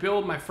was gonna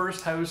build my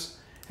first house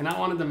and I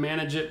wanted to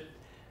manage it,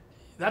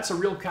 that's a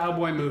real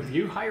cowboy move.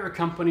 You hire a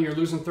company, you're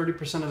losing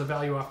 30% of the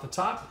value off the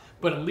top,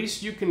 but at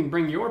least you can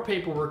bring your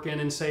paperwork in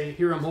and say,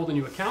 here, I'm holding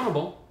you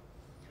accountable.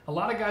 A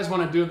lot of guys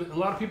want to a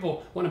lot of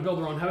people want to build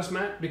their own house,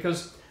 Matt,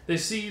 because they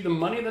see the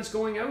money that's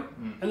going out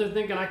and they're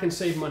thinking, I can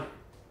save money.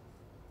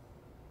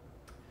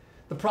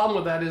 The problem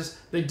with that is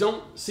they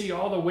don't see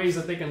all the ways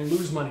that they can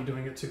lose money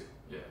doing it too.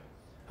 Yeah.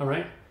 All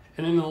right?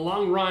 And in the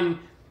long run,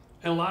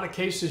 in a lot of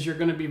cases, you're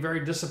going to be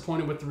very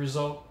disappointed with the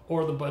result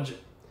or the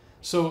budget.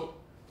 So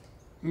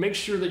make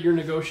sure that you're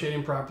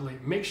negotiating properly.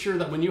 Make sure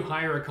that when you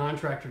hire a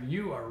contractor,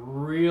 you are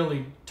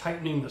really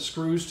tightening the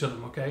screws to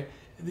them, okay?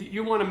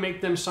 You want to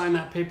make them sign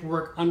that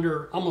paperwork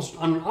almost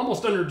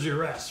under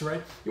duress,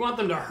 right? You want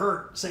them to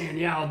hurt saying,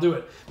 yeah, I'll do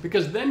it.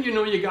 Because then you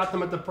know you got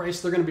them at the price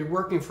they're going to be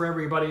working for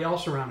everybody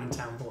else around in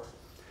town for.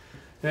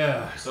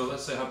 Yeah. So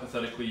let's say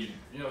hypothetically,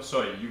 you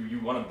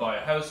want to buy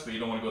a house, but you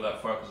don't want to go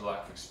that far because of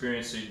lack of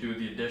experience, so you do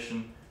the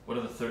addition. What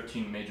are the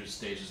 13 major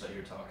stages that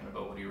you're talking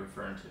about? What are you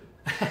referring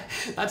to?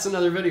 That's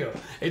another video.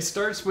 It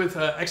starts with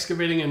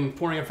excavating and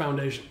pouring a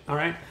foundation, all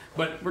right?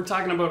 But we're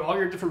talking about all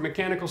your different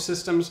mechanical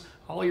systems,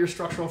 all your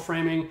structural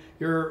framing,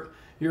 your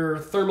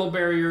thermal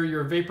barrier,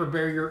 your vapor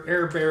barrier,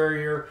 air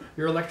barrier,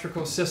 your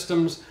electrical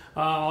systems,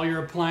 all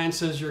your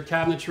appliances, your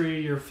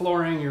cabinetry, your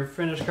flooring, your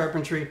finished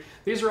carpentry.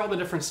 These are all the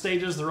different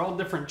stages. They're all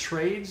different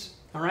trades,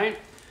 all right?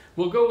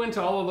 We'll go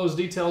into all of those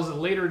details at a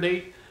later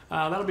date.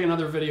 That'll be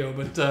another video,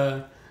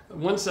 but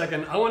 1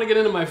 second. I want to get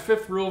into my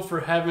 5th rule for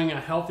having a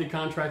healthy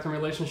contracting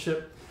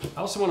relationship.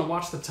 I also want to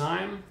watch the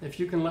time, if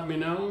you can let me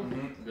know.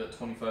 We've got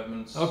 25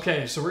 minutes.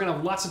 Okay, so we're going to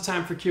have lots of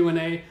time for Q&A.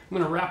 I'm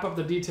going to wrap up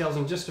the details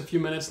in just a few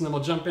minutes, and then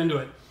we'll jump into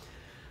it.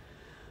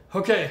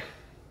 Okay,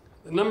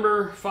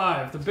 number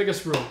 5, the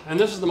biggest rule, and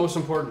this is the most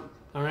important,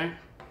 all right?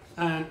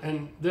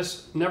 And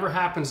this never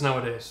happens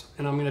nowadays,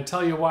 and I'm going to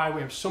tell you why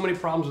we have so many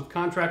problems with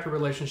contractor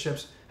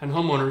relationships and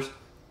homeowners.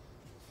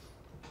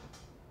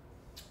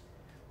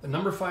 The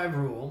number 5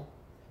 rule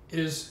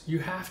is you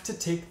have to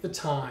take the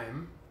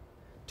time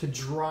to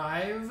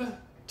drive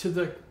to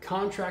the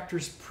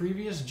contractor's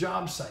previous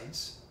job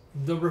sites,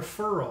 the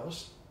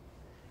referrals,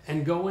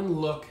 and go and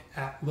look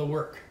at the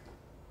work,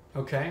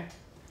 okay?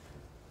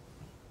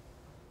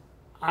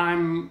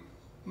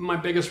 My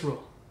biggest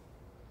rule.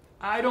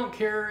 I don't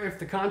care if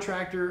the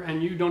contractor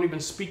and you don't even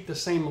speak the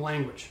same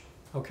language,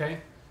 okay?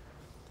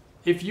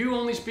 If you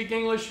only speak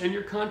English and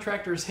your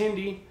contractor is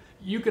Hindi,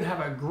 you could have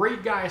a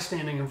great guy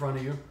standing in front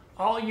of you.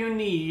 All you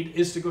need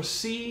is to go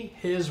see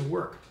his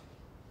work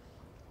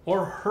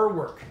or her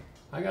work.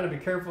 I got to be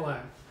careful.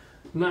 I'm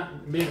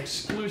not being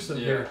exclusive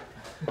here.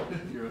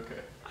 You're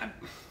okay.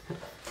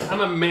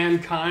 I'm a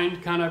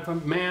mankind kind of a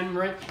man,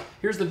 right?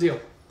 Here's the deal.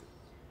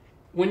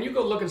 When you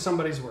go look at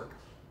somebody's work,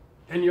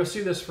 and you'll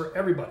see this for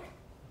everybody,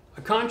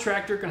 a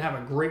contractor can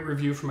have a great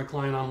review from a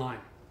client online.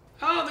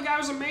 Oh, the guy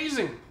was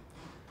amazing.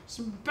 It's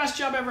the best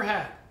job I ever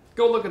had.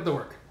 Go look at the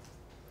work.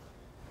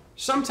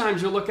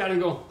 Sometimes you'll look at it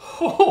and go,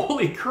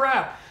 holy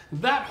crap,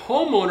 that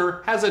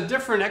homeowner has a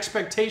different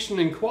expectation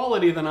in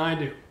quality than I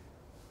do.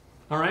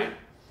 All right?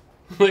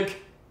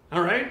 Like,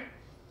 all right?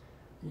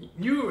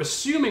 You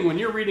assuming when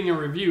you're reading a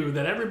review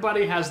that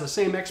everybody has the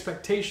same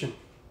expectation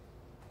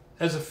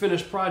as a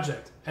finished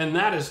project, and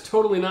that is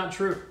totally not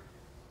true.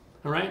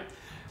 All right?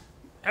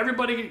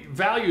 Everybody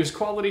values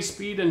quality,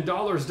 speed, and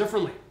dollars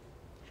differently.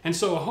 And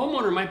so a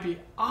homeowner might be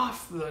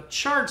off the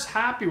charts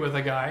happy with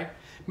a guy.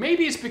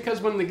 Maybe it's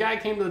because when the guy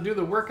came to do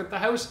the work at the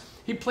house,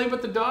 he played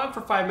with the dog for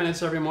 5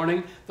 minutes every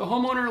morning. The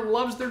homeowner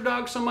loves their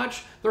dog so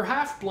much, they're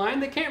half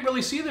blind, they can't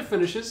really see the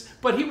finishes,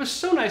 but he was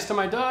so nice to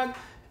my dog.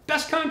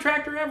 Best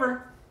contractor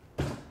ever.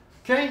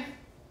 Okay?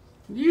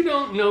 You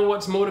don't know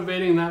what's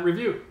motivating that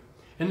review.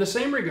 In the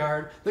same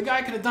regard, the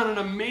guy could have done an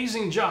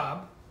amazing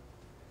job,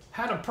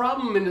 had a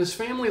problem in his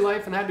family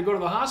life and had to go to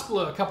the hospital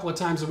a couple of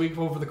times a week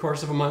over the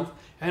course of a month,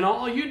 and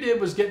all you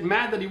did was get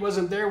mad that he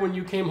wasn't there when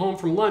you came home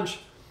from lunch,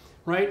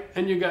 right?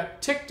 And you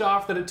got ticked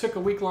off that it took a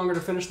week longer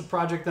to finish the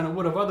project than it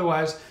would have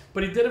otherwise,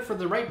 but he did it for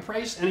the right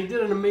price and he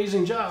did an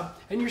amazing job,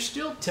 and you're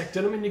still ticked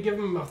at him and you give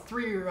him a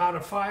 3 out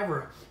of 5 or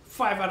a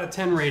 5 out of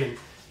 10 rating.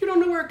 You don't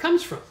know where it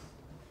comes from.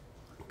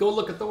 Go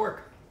look at the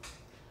work,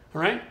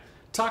 all right?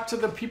 Talk to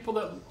the people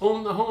that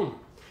own the home.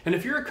 And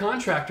if you're a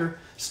contractor,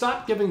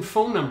 stop giving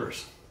phone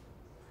numbers.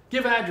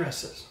 Give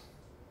addresses.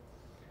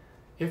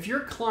 If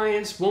your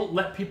clients won't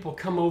let people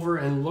come over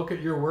and look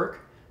at your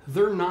work,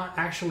 they're not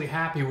actually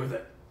happy with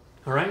it.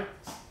 All right?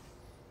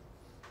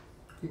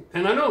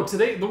 And I know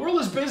today the world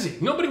is busy.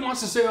 Nobody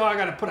wants to say, oh, I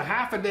got to put a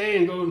half a day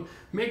and go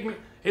make me.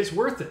 It's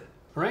worth it.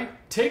 All right?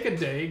 Take a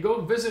day, go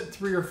visit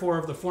 3 or 4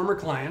 of the former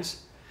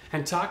clients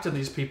and talk to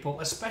these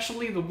people,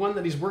 especially the one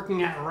that he's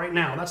working at right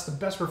now. That's the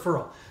best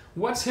referral.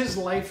 What's his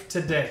life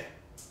today?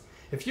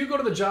 If you go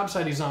to the job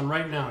site he's on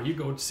right now, you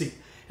go see.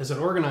 Is it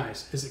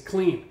organized? Is it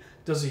clean?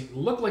 Does he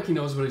look like he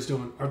knows what he's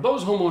doing? Are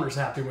those homeowners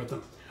happy with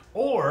him?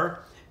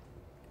 Or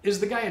is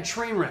the guy a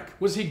train wreck?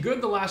 Was he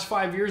good the last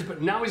 5 years,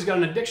 but now he's got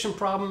an addiction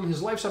problem,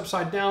 his life's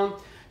upside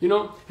down, you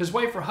know, his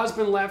wife or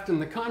husband left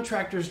and the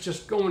contractor's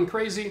just going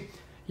crazy?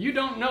 You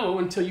don't know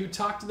until you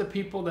talk to the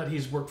people that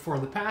he's worked for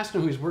in the past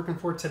and who he's working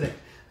for today.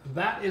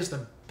 That is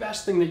the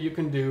best thing that you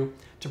can do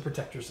to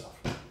protect yourself.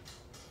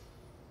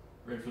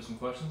 Ready for some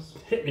questions?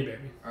 Hit me,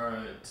 baby. All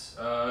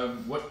right.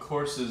 What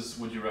courses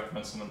would you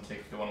recommend someone take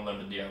if they want to learn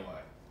to DIY?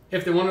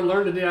 If they want to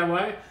learn to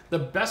DIY, the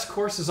best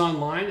courses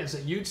online is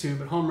at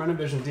YouTube at Home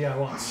Renovision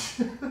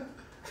DIY.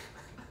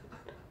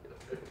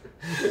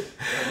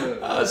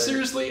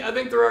 Seriously, I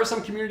think there are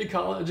some community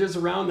colleges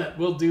around that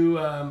will do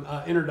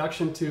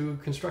introduction to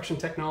construction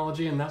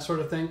technology and that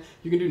sort of thing.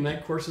 You can do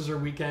night courses or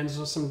weekends,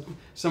 some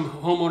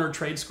homeowner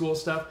trade school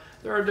stuff.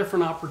 There are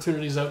different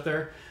opportunities out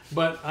there,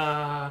 but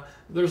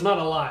there's not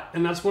a lot.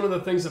 And that's one of the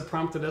things that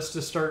prompted us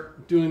to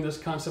start doing this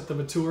concept of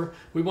a tour.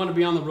 We want to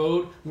be on the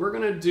road. We're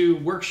going to do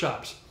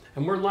workshops.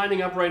 And we're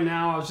lining up right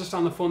now. I was just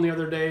on the phone the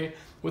other day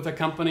with a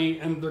company,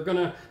 and they're going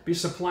to be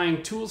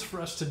supplying tools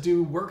for us to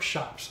do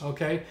workshops,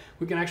 okay?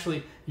 We can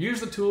actually use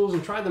the tools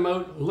and try them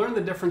out, learn the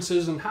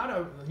differences and how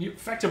to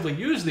effectively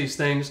use these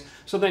things,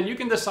 so then you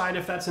can decide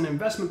if that's an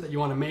investment that you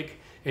want to make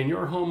in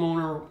your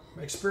homeowner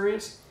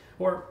experience.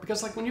 Or,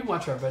 because like when you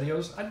watch our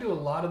videos, I do a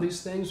lot of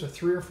these things with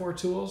 3 or 4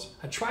 tools.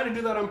 I try to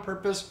do that on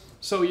purpose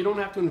so you don't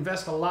have to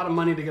invest a lot of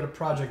money to get a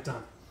project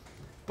done.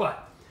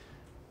 But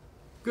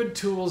good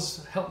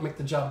tools help make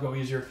the job go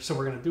easier, so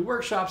we're going to do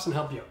workshops and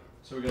help you out.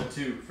 So we got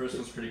 2. First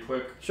one's pretty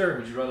quick. Sure.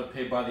 Would you rather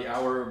pay by the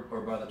hour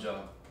or by the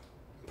job?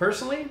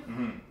 Personally?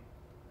 Mm-hmm.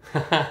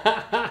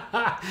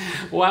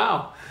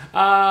 Wow.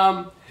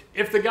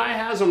 If the guy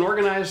has an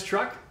organized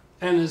truck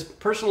and his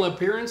personal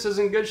appearance is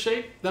in good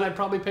shape, then I'd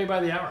probably pay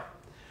by the hour.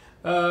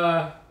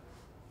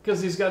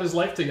 Because he's got his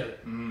life together.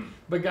 Mm-hmm.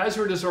 But guys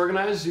who are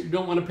disorganized, you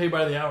don't want to pay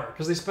by the hour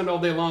because they spend all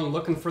day long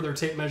looking for their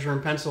tape measure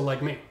and pencil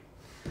like me.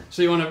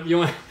 So you want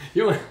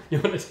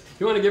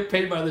to get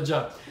paid by the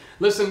job.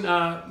 Listen,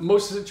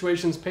 most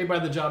situations, pay by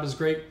the job is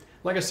great.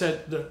 Like I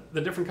said,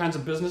 the different kinds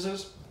of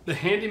businesses, the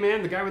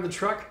handyman, the guy with the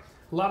truck,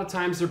 a lot of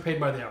times they're paid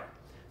by the hour.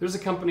 There's a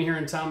company here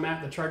in town,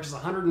 Matt, that charges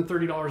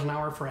 $130 an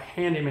hour for a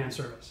handyman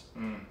service.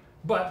 Mm.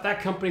 But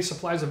that company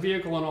supplies a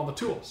vehicle and all the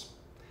tools,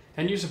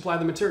 and you supply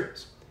the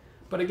materials.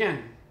 But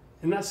again,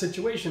 in that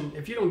situation,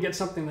 if you don't get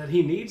something that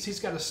he needs,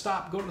 he's got to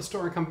stop, go to the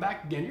store, and come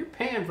back again. You're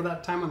paying for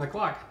that time on the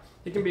clock.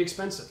 It can be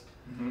expensive.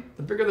 Mm-hmm.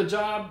 The bigger the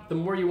job, the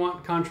more you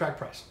want contract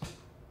price.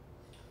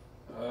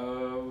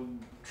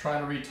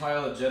 Trying to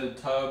retile a jetted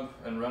tub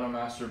and run a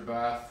master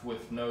bath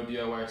with no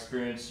DIY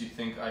experience, you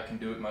think I can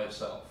do it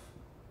myself?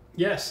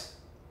 Yes.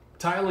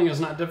 Tiling is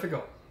not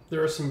difficult.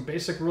 There are some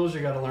basic rules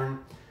you got to learn.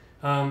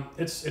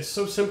 It's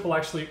so simple,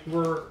 actually.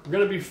 We're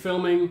going to be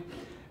filming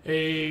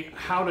a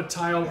How to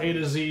Tile A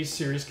to Z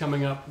series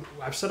coming up.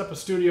 I've set up a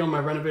studio in my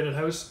renovated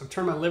house. I've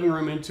turned my living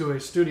room into a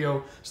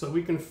studio so that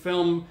we can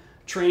film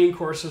training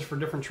courses for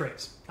different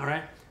trades. All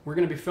right? We're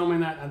going to be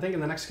filming that, I think,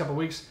 in the next couple of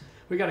weeks.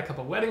 We got a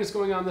couple weddings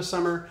going on this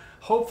summer.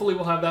 Hopefully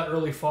we'll have that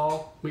early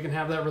fall. We can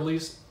have that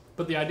released.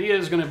 But the idea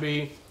is going to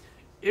be,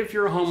 if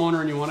you're a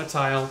homeowner and you want to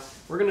tile,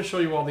 we're going to show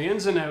you all the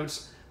ins and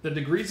outs, the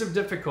degrees of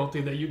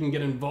difficulty that you can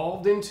get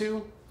involved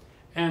into,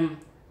 and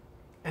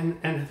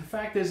the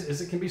fact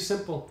is it can be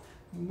simple.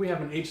 We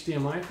have an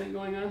HDMI thing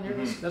going on here.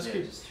 That's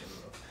cute.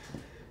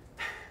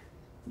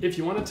 If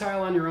you want to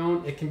tile on your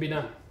own, it can be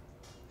done.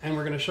 And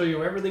we're going to show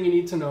you everything you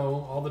need to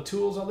know, all the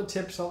tools, all the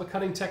tips, all the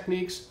cutting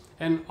techniques,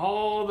 and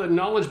all the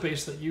knowledge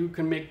base that you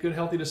can make good,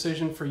 healthy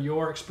decision for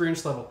your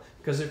experience level.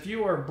 Because if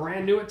you are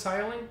brand new at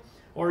tiling,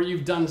 or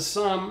you've done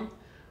some,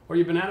 or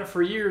you've been at it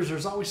for years,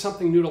 there's always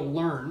something new to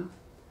learn,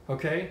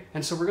 okay?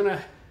 And so we're going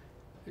to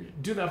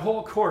do that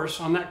whole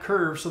course on that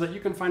curve so that you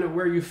can find out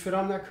where you fit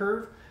on that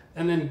curve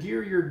and then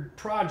gear your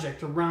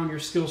project around your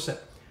skill set.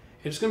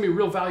 It's going to be a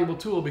real valuable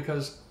tool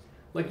because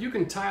like you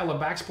can tile a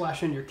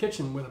backsplash in your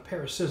kitchen with a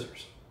pair of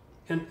scissors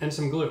and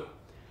some glue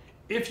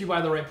if you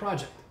buy the right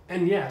project.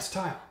 And yes,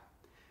 tile,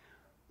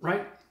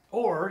 right?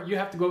 Or you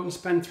have to go out and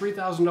spend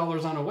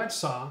 $3,000 on a wet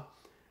saw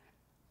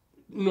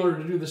in order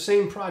to do the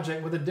same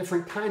project with a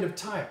different kind of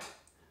tile.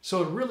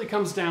 So it really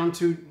comes down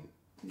to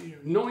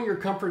knowing your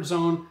comfort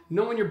zone,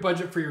 knowing your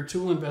budget for your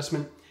tool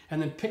investment,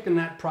 and then picking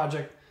that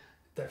project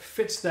that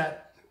fits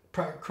that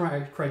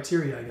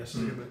criteria, I guess.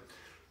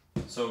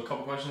 So a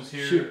couple questions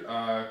here. Shoot.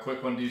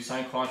 Quick one, do you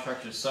sign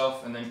contract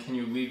yourself? And then can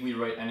you legally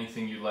write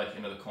anything you like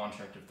into the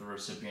contract if the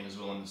recipient is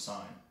willing to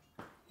sign?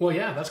 Well,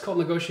 yeah, that's called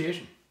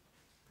negotiation.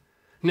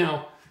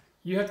 Now,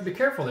 you have to be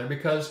careful there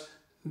because,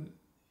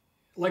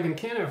 like in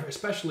Canada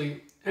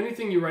especially,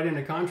 anything you write in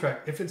a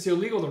contract, if it's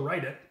illegal to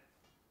write it,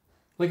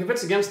 like if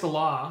it's against the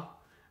law,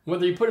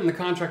 whether you put it in the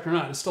contract or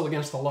not, it's still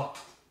against the law,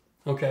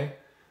 okay?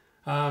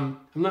 I'm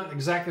not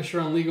exactly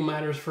sure on legal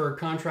matters for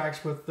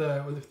contracts with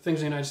things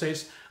in the United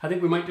States. I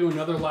think we might do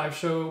another live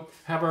show,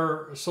 have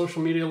our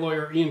social media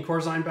lawyer Ian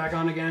Corzine back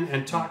on again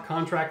and talk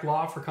contract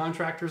law for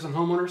contractors and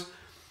homeowners.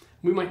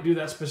 We might do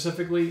that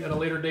specifically at a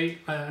later date.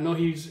 I know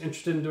he's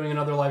interested in doing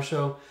another live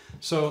show.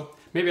 So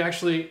maybe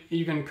actually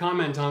you can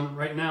comment on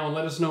right now and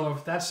let us know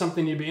if that's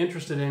something you'd be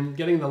interested in,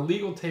 getting the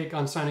legal take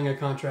on signing a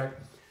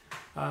contract.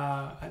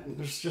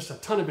 There's just a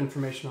ton of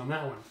information on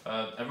that one.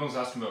 Everyone's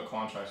asking about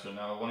contracts right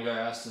now. One guy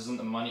asked, isn't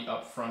the money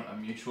up front a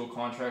mutual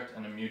contract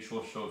and a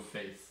mutual show of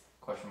faith?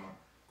 Question mark.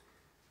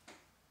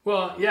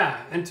 Well,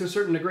 yeah, and to a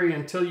certain degree,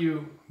 until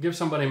you give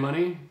somebody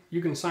money,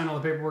 you can sign all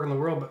the paperwork in the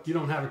world, but you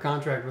don't have a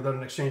contract without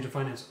an exchange of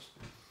finances.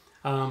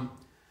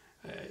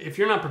 If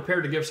you're not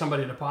prepared to give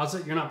somebody a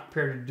deposit, you're not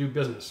prepared to do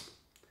business.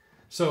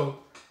 So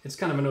it's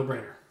kind of a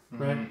no-brainer,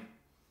 right?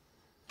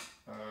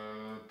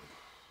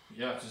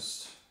 Yeah,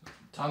 just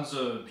tons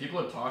of people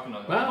are talking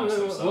on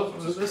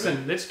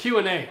listen, it's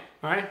Q&A,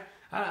 all right?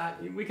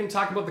 We can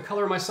talk about the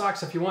color of my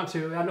socks if you want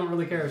to. I don't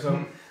really care.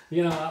 So,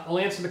 I'll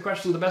answer the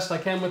question the best I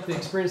can with the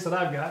experience that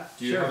I've got.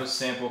 Do you have a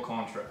sample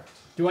contract?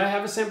 Do I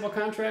have a sample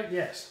contract?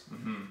 Yes.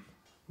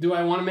 Do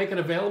I want to make it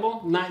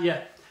available? Not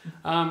yet.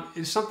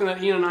 It's something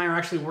that Ian and I are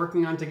actually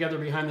working on together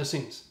behind the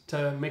scenes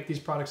to make these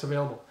products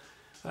available.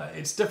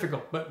 It's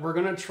difficult, but we're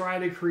going to try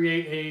to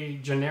create a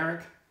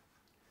generic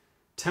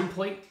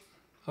template,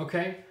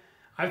 okay?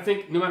 I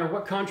think no matter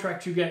what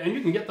contract you get, and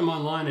you can get them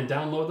online and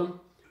download them,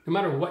 no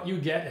matter what you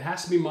get, it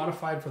has to be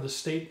modified for the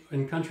state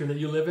and country that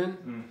you live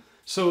in.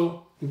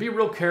 So be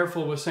real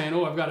careful with saying,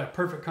 oh, I've got a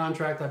perfect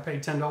contract, I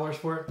paid $10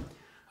 for it.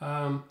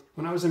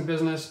 When I was in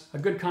business, a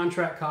good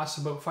contract costs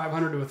about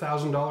 $500 to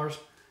 $1,000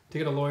 to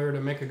get a lawyer to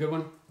make a good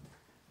one.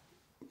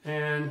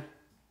 And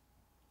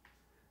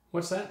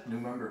what's that? New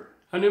member.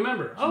 A new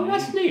member. Oh,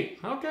 that's neat.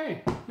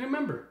 Okay, new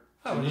member.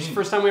 Oh, this is the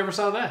first time we ever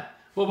saw that.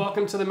 Well,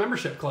 welcome to the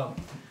membership club.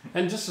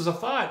 And just as a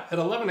thought, at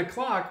 11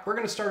 o'clock, we're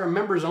going to start a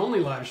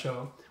members-only live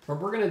show where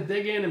we're going to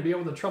dig in and be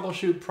able to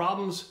troubleshoot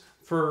problems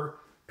for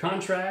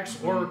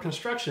contracts or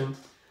construction.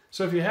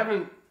 So if you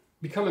haven't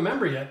become a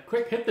member yet,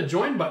 quick, hit the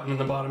join button in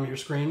the bottom of your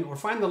screen or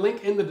find the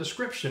link in the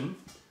description,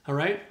 all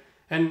right?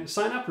 And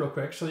sign up real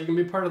quick so you can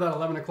be part of that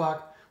 11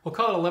 o'clock. We'll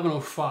call it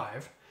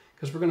 11:05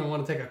 because we're going to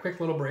want to take a quick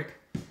little break.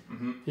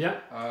 Yeah.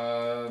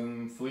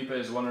 Felipe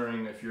is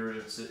wondering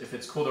if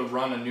it's cool to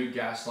run a new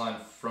gas line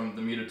from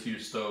the meter to your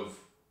stove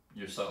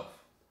yourself.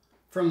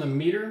 From the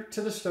meter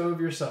to the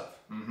stove yourself.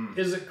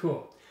 Is it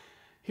cool?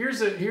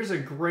 Here's a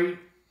great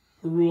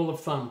rule of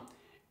thumb.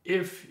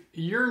 If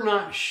you're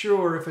not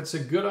sure if it's a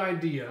good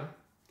idea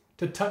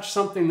to touch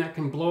something that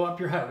can blow up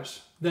your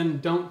house, then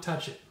don't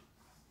touch it.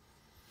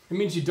 It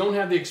means you don't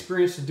have the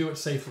experience to do it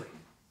safely.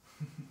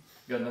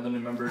 You got another new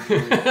member.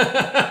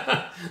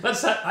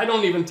 I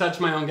don't even touch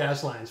my own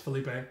gas lines,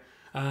 Felipe.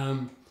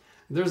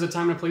 There's a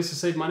time and a place to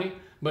save money,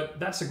 but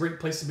that's a great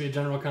place to be a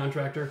general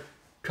contractor.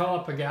 Call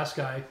up a gas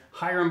guy,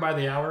 hire him by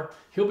the hour.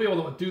 He'll be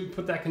able to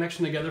put that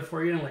connection together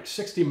for you in like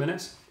 60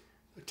 minutes.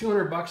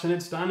 $200 and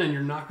it's done, and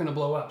you're not going to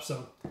blow up.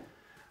 So,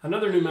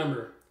 another new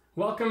member.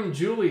 Welcome,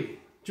 Julie.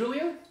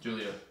 Julia?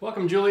 Julia.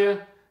 Welcome,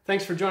 Julia.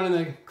 Thanks for joining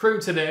the crew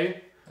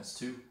today. That's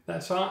two.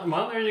 That's all.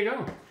 Well, there you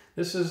go.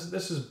 This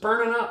is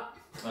burning up.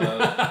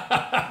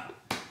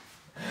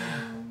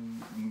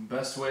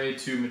 Best way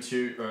to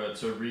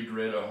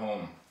regrade a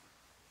home.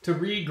 To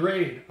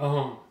regrade a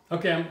home.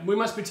 Okay, we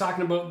must be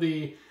talking about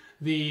the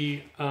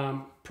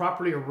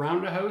property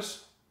around a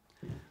house.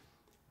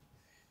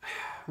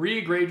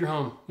 Regrade your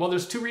home. Well,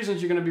 there's two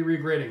reasons you're going to be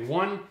regrading.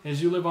 One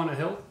is you live on a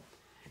hill,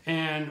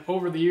 and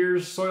over the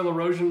years, soil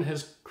erosion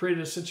has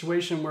created a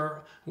situation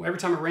where every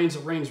time it rains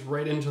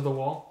right into the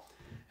wall.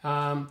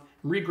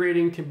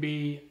 Regrading can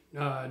be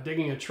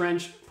digging a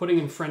trench, putting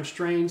in French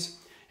drains.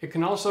 It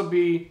can also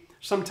be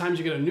sometimes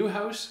you get a new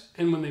house,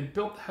 and when they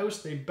built the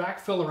house, they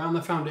backfill around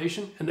the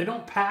foundation, and they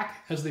don't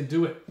pack as they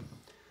do it.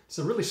 It's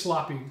a really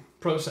sloppy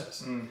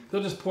process.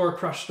 They'll just pour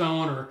crushed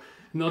stone, and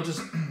they'll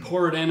just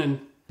pour it in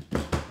and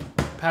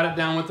pat it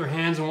down with their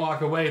hands and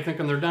walk away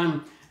thinking they're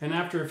done. And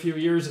after a few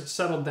years, it's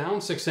settled down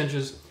 6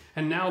 inches,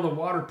 and now the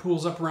water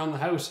pools up around the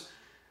house.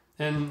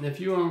 And if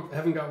you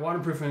haven't got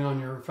waterproofing on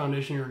your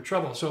foundation, you're in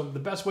trouble. So the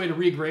best way to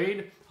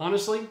regrade,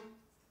 honestly,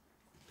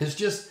 is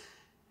just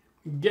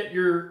get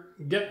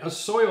a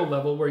soil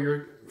level where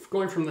you're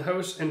going from the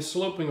house and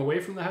sloping away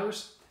from the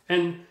house.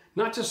 And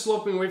not just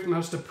sloping away from the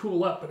house to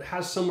pool up, but it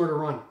has somewhere to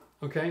run,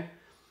 okay?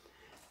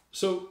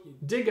 So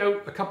dig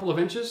out a couple of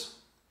inches,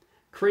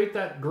 create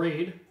that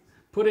grade,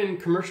 put in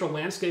commercial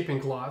landscaping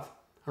cloth,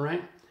 all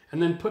right?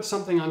 And then put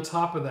something on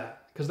top of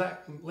that, because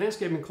that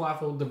landscaping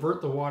cloth will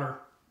divert the water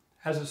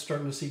as it's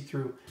starting to seep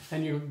through,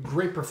 and you have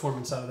great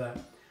performance out of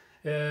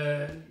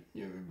that.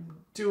 You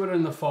do it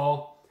in the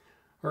fall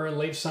or in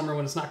late summer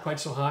when it's not quite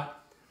so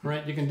hot,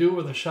 right? You can do it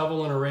with a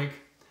shovel and a rake.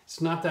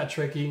 It's not that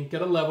tricky.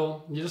 Get a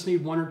level. You just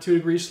need 1 or 2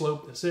 degree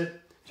slope. That's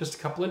it. Just a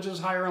couple inches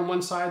higher on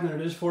one side than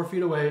it is 4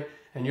 feet away,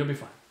 and you'll be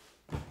fine.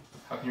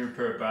 How can you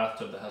repair a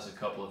bathtub that has a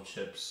couple of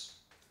chips?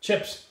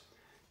 Chips.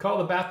 Call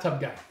the bathtub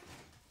guy.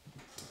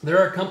 There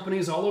are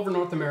companies all over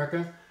North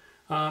America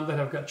that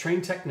have got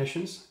trained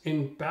technicians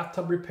in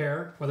bathtub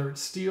repair, whether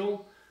it's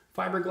steel,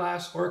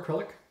 fiberglass, or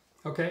acrylic,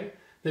 okay?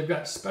 They've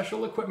got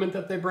special equipment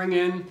that they bring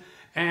in,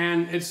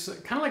 and it's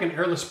kind of like an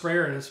airless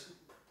sprayer, and it's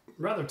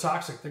rather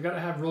toxic. They've got to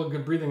have real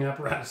good breathing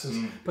apparatuses.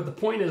 But the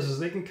point is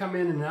they can come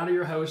in and out of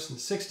your house in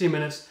 60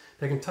 minutes.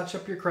 They can touch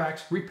up your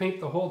cracks, repaint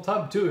the whole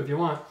tub too if you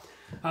want.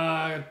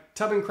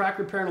 Tub and crack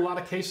repair in a lot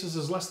of cases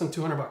is less than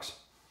 $200.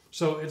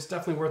 So it's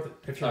definitely worth it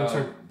if you're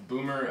concerned.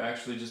 Boomer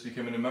actually just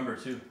became a new member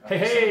too.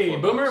 Hey,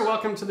 Boomer,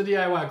 welcome to the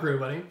DIY crew,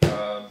 buddy.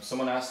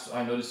 Someone asked,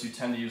 I noticed you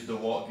tend to use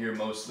DeWalt gear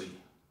mostly.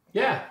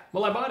 Yeah,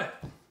 well, I bought it.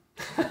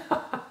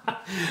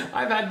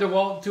 I've had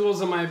DeWalt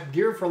tools in my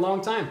gear for a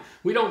long time.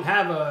 We don't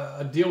have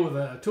a deal with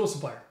a tool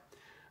supplier.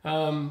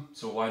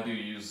 So why do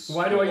you use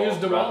I use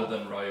DeWalt rather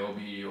than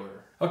Ryobi or?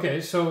 Okay,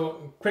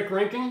 so quick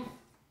ranking.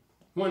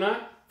 Why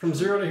not? From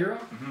 0 to hero?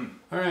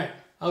 All right,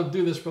 I'll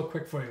do this real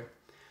quick for you.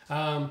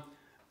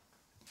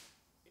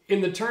 In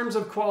the terms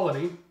of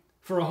quality,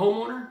 for a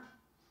homeowner,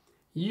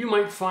 you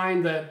might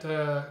find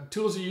that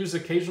tools you use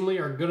occasionally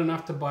are good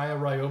enough to buy a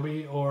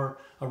Ryobi or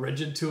a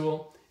rigid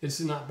tool. It's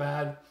not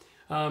bad.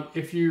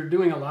 If you're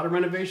doing a lot of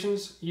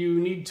renovations,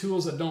 you need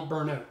tools that don't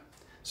burn out.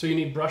 So you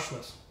need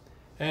brushless,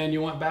 and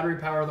you want battery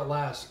power that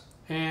lasts.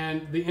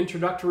 And the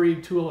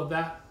introductory tool of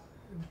that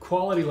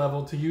quality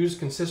level to use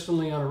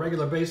consistently on a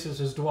regular basis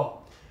is DeWalt.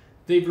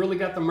 They've really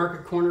got the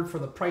market cornered for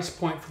the price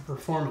point for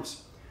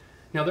performance.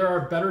 Now there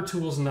are better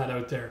tools than that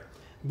out there,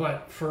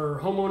 but for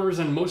homeowners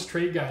and most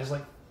trade guys,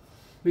 like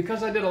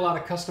because I did a lot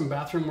of custom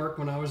bathroom work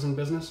when I was in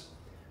business,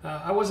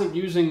 I wasn't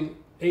using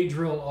a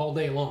drill all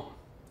day long,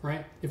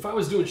 right? If I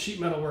was doing sheet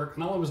metal work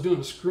and all I was doing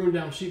was screwing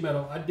down sheet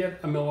metal, I'd get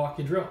a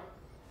Milwaukee drill.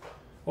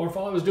 Or if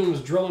all I was doing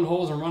was drilling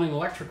holes and running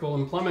electrical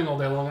and plumbing all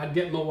day long, I'd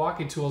get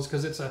Milwaukee tools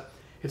because it's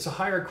a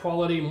higher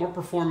quality, more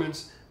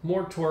performance,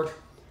 more torque,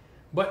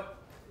 but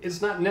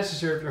it's not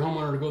necessary for your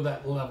homeowner to go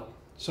that level.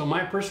 So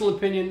my personal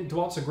opinion,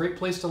 DeWalt's a great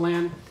place to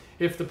land.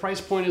 If the price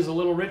point is a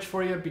little rich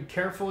for you, be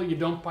careful you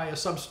don't buy a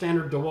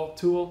substandard DeWalt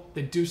tool.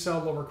 They do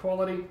sell lower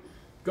quality.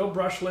 Go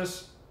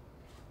brushless.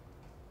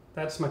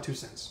 That's my 2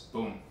 cents.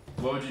 Boom.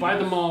 What would you buy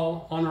them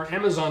all on our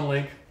Amazon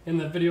link in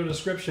the video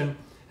description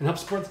and help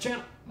support the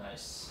channel.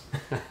 Nice.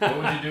 What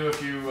would you do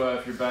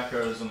if your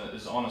backyard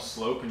is on a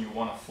slope and you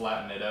want to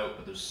flatten it out,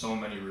 but there's so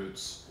many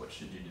roots? What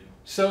should you do?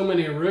 So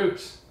many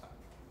roots.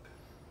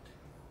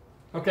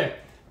 Okay.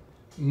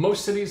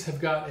 Most cities have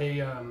got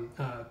a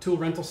tool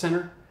rental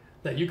center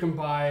that you can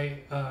buy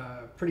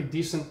pretty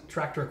decent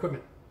tractor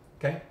equipment.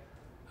 Okay,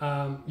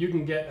 you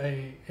can get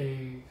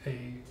a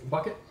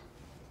bucket,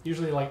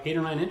 usually like 8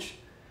 or 9 inch,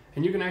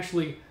 and you can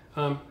actually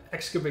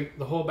excavate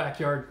the whole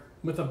backyard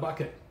with a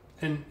bucket,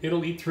 and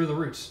it'll eat through the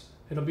roots.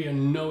 It'll be a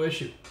no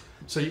issue.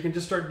 So you can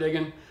just start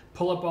digging,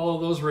 pull up all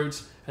of those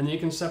roots, and then you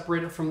can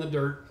separate it from the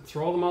dirt,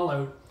 throw them all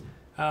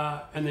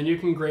out, and then you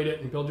can grade it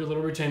and build your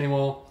little retaining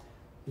wall.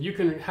 You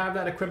can have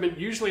that equipment.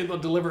 Usually they'll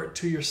deliver it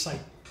to your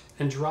site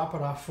and drop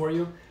it off for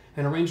you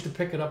and arrange to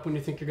pick it up when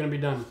you think you're going to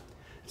be done.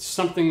 It's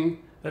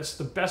something that's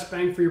the best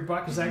bang for your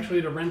buck is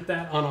actually to rent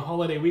that on a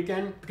holiday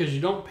weekend because you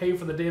don't pay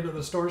for the day that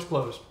the store's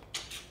closed.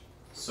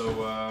 So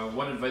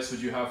what advice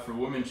would you have for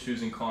women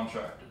choosing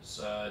contractors?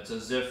 It's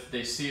as if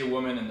they see a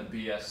woman and the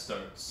BS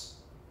starts.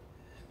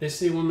 They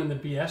see a woman and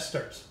the BS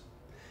starts.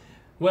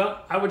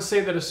 Well, I would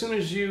say that as soon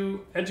as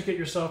you educate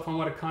yourself on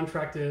what a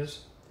contract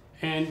is,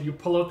 and you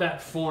pull out that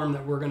form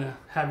that we're going to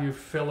have you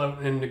fill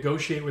out and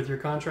negotiate with your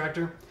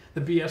contractor,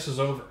 the BS is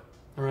over,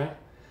 all right?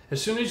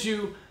 As soon as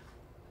you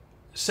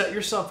set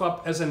yourself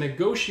up as a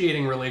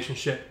negotiating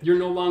relationship, you're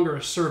no longer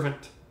a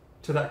servant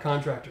to that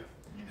contractor,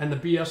 and the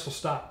BS will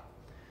stop.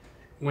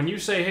 When you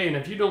say, hey, and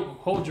if you don't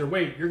hold your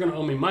weight, you're going to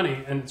owe me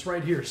money, and it's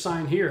right here,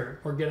 sign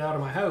here, or get out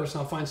of my house,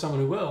 and I'll find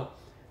someone who will,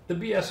 the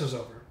BS is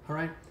over, all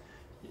right?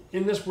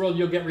 In this world,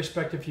 you'll get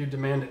respect if you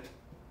demand it,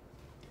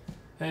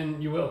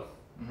 and you will.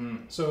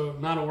 So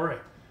not a worry.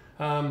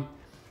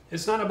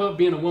 It's not about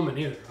being a woman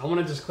either. I want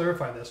to just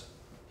clarify this.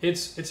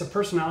 It's a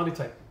personality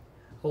type.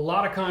 A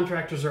lot of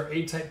contractors are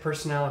A-type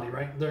personality,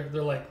 right? They're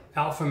like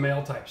alpha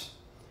male types.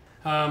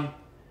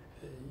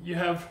 You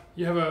have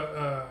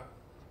a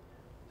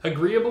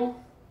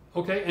agreeable,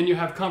 okay, and you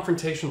have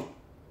confrontational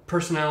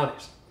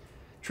personalities.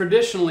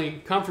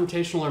 Traditionally,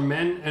 confrontational are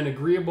men and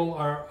agreeable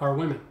are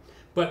women,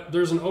 but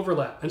there's an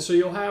overlap, and so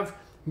you'll have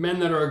men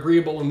that are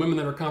agreeable and women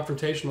that are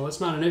confrontational. It's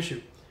not an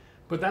issue,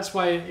 but that's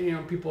why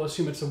people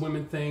assume it's a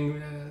women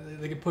thing.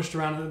 They get pushed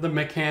around, the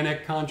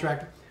mechanic,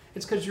 contractor.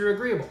 It's because you're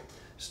agreeable.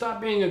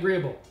 Stop being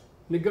agreeable.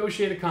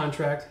 Negotiate a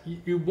contract.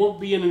 You won't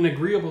be in an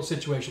agreeable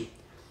situation.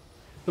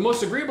 The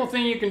most agreeable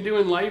thing you can do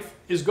in life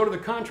is go to the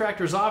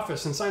contractor's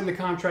office and sign the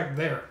contract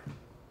there.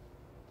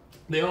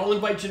 They all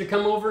invite you to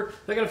come over.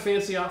 They got a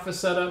fancy office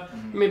set up,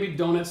 maybe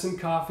donuts and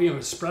coffee, an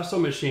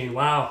espresso machine.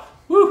 Wow,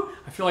 woo!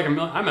 I feel like I'm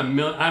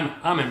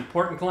an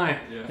important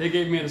client. Yeah. They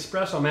gave me an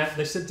espresso mat.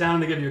 They sit down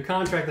and they give you a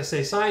contract. They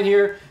say sign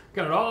here.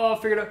 Got it all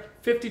figured out.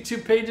 52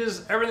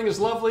 pages. Everything is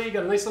lovely. You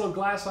got a nice little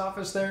glass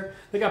office there.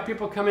 They got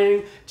people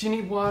coming. Do you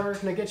need water?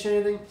 Can I get you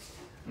anything?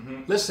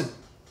 Listen,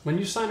 when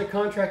you sign a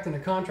contract in a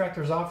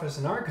contractor's office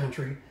in our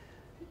country,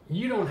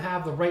 you don't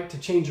have the right to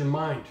change your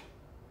mind,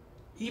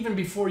 even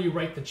before you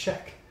write the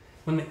check.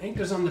 When the ink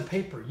is on the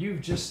paper,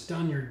 you've just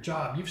done your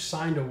job. You've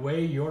signed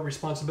away your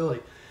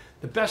responsibility.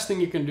 The best thing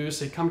you can do is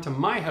say, come to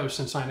my house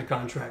and sign a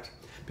contract,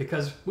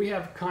 because we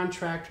have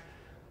contract.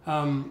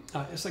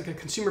 It's like a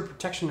Consumer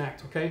Protection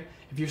Act, okay?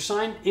 If you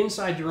sign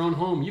inside your own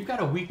home, you've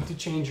got a week to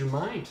change your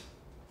mind.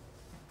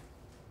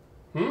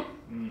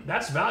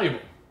 That's valuable.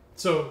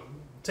 So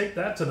take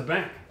that to the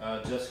bank.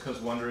 Jessica's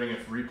wondering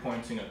if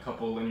repointing a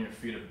couple linear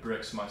feet of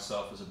bricks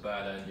myself is a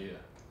bad idea.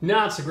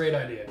 No, it's a great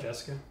idea,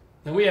 Jessica.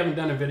 And we haven't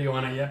done a video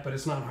on it yet, but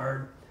it's not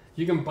hard.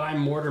 You can buy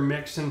mortar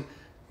mix and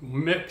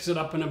mix it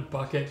up in a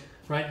bucket,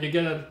 right? You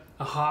get a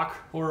hawk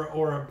or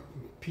a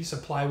piece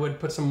of plywood,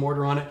 put some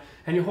mortar on it,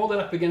 and you hold it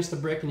up against the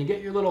brick, and you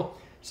get your little,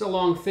 it's a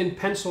long, thin,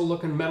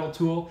 pencil-looking metal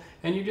tool,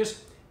 and you just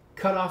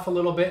cut off a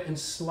little bit and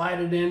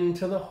slide it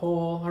into the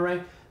hole, all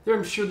right?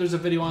 I'm sure there's a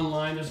video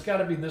online. There's got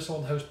to be This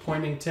Old House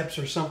pointing tips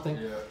or something.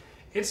 Yeah.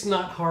 It's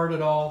not hard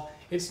at all.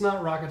 It's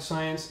not rocket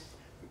science.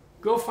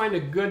 Go find a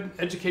good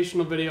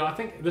educational video. I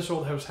think This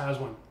Old House has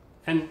one,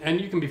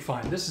 and you can be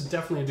fine. This is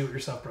definitely a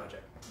do-it-yourself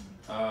project.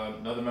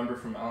 Another member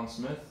from Alan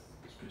Smith.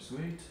 It's pretty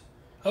sweet.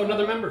 Oh,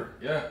 another member?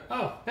 Yeah.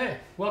 Oh, hey.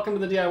 Welcome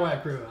to the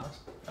DIY crew,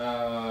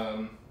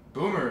 Alex.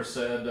 Boomer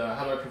said,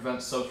 how do I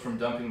prevent subs from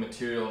dumping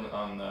material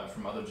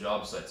from other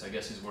job sites? I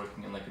guess he's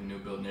working in like a new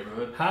build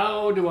neighborhood.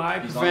 How do I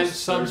prevent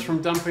subs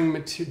from dumping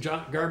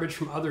garbage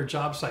from other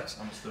job sites?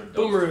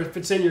 Boomer, if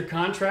it's in your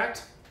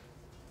contract,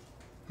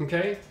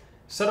 okay,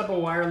 set up a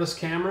wireless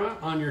camera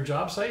on your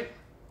job site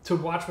to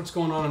watch what's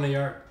going on in the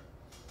yard.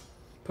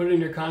 Put it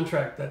in your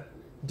contract that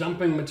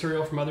dumping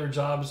material from other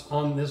jobs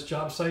on this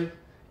job site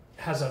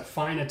has a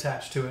fine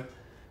attached to it.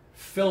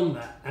 Film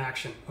that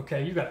action,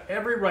 okay? You've got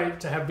every right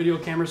to have video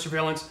camera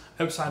surveillance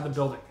outside the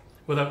building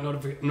without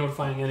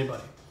notifying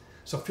anybody.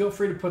 So feel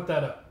free to put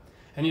that up.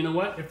 And you know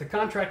what? If the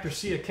contractors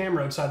see a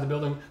camera outside the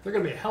building, they're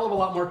going to be a hell of a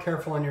lot more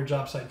careful on your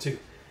job site too.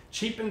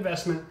 Cheap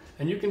investment,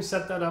 and you can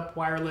set that up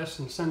wireless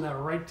and send that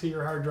right to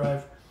your hard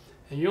drive,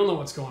 and you'll know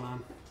what's going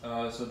on.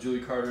 So Julie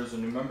Carter is a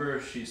new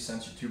member. She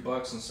sent you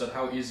 $2 and said,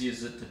 how easy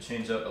is it to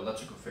change out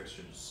electrical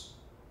fixtures?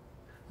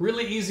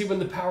 Really easy when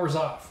the power's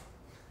off.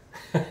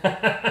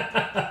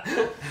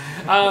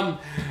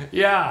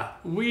 Yeah,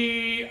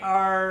 we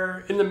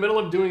are in the middle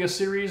of doing a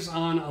series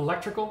on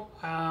electrical.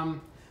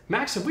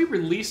 Max, have we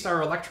released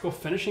our electrical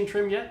finishing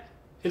trim yet?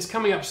 It's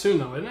coming up soon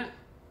though, isn't it?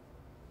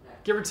 Yeah.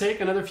 Give or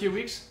take another few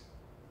weeks?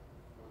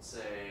 Let's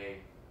say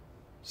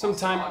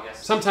sometime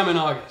in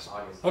August.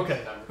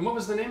 Okay. And what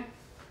was the name?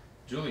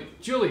 Julie.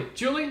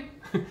 Julie?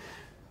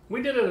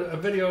 We did a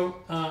video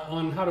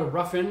on how to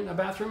rough in a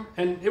bathroom,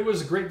 and it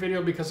was a great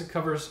video because it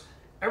covers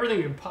everything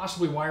you could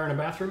possibly wire in a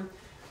bathroom.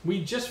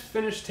 We just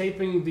finished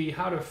taping the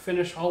how to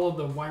finish all of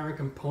the wiring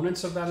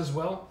components of that as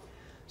well.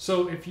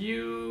 So if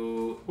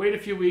you wait a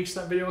few weeks,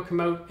 that video will come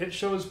out. It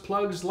shows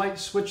plugs,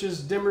 lights,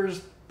 switches,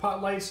 dimmers,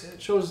 pot lights.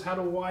 It shows how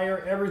to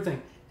wire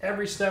everything,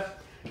 every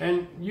step.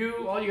 And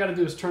all you got to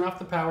do is turn off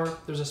the power.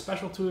 There's a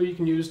special tool you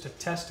can use to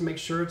test to make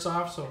sure it's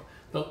off. So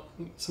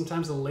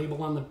sometimes the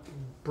label on the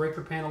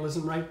breaker panel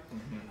isn't right.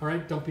 All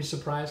right, don't be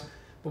surprised.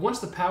 But once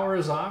the power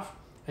is off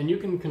and you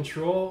can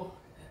control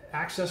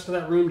access to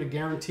that room to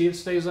guarantee it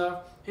stays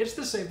off, it's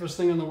the safest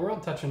thing in the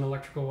world touching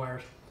electrical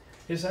wires.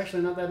 It's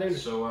actually not that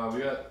dangerous. So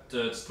we got,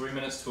 it's 3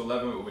 minutes to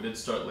 11, but we did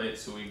start late,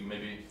 so we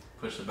maybe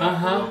push it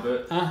back a little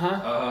bit.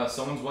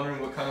 Someone's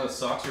wondering what kind of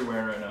socks you're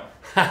wearing right now.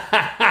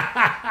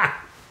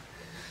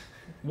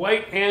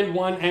 white and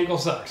 1 ankle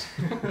socks.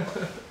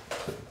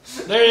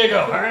 There you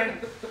go. All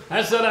right.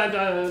 That's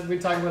what we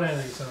talk about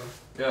anything. So.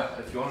 Yeah,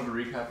 if you wanted to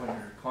recap on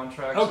your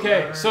contracts. Okay.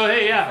 Whatever, So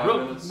hey, yeah,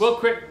 real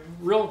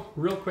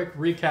quick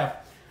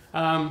recap.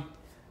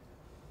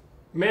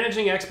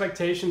 Managing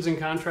expectations in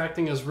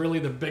contracting is really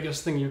the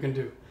biggest thing you can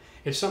do.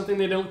 It's something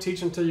they don't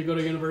teach until you go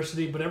to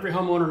university, but every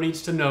homeowner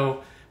needs to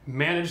know.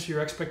 Manage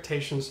your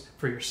expectations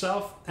for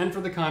yourself and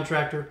for the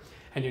contractor,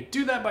 and you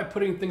do that by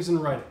putting things in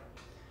writing.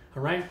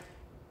 All right?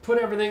 Put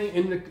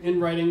everything in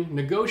writing,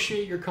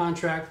 negotiate your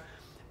contract,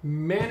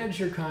 manage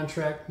your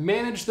contract,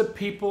 manage the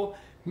people,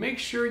 make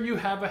sure you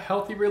have a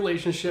healthy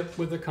relationship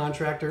with the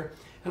contractor.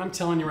 And I'm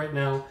telling you right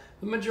now,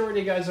 the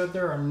majority of guys out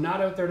there are not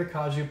out there to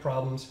cause you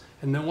problems,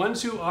 and the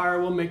ones who are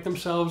will make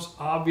themselves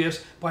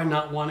obvious by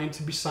not wanting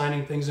to be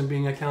signing things and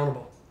being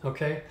accountable.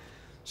 Okay?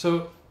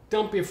 So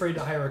don't be afraid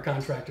to hire a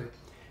contractor.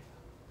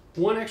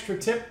 One extra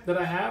tip that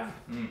I have,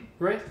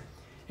 right?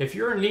 If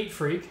you're a neat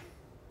freak,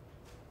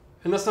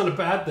 and that's not a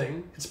bad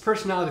thing, it's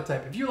personality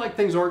type. If you like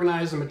things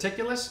organized and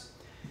meticulous,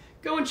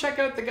 go and check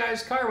out the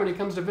guy's car when he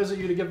comes to visit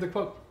you to give the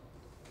quote.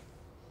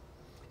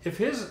 If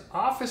his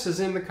office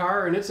is in the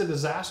car and it's a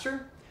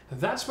disaster,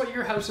 that's what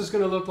your house is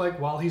going to look like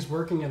while he's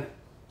working in it.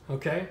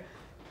 Okay?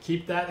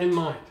 Keep that in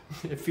mind.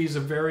 If he's a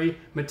very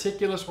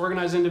meticulous,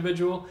 organized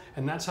individual,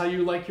 and that's how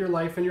you like your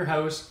life and your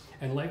house,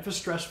 and life is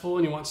stressful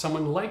and you want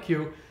someone to like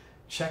you,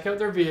 check out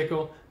their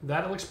vehicle.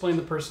 That'll explain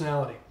the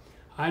personality.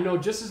 I know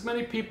just as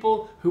many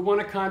people who want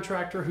a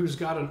contractor who's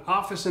got an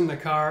office in the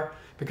car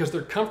because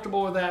they're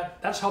comfortable with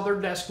that. That's how their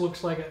desk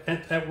looks like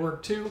at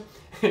work too.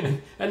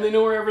 And they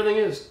know where everything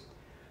is.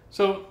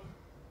 So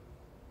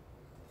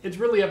it's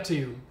really up to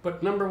you.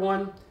 But number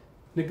one,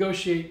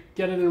 negotiate,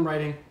 get it in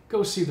writing,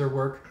 go see their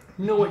work,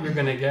 know what you're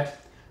gonna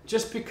get.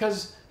 Just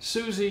because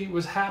Susie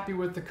was happy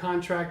with the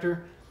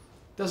contractor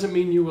doesn't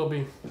mean you will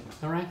be,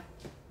 all right?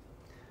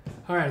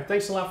 All right,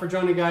 thanks a lot for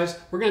joining, guys.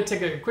 We're going to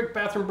take a quick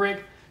bathroom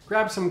break,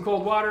 grab some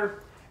cold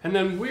water, and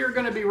then we're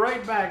going to be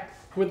right back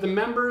with the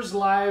Members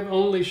Live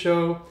Only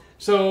show.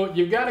 So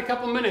you've got a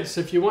couple minutes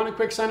if you want a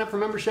quick sign up for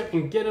membership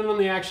and get in on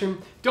the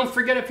action. Don't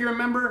forget, if you're a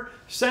member,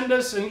 send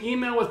us an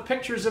email with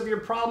pictures of your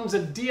problems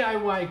at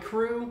DIY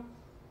Crew.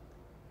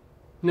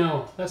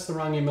 No, that's the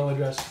wrong email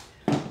address.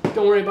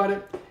 Don't worry about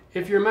it.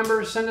 If you're a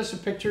member, send us some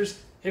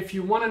pictures. If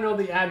you want to know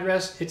the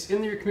address, it's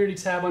in your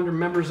community tab under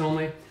Members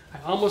Only.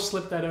 I almost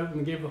slipped that out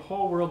and gave the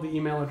whole world the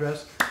email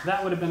address.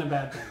 That would have been a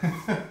bad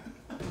thing.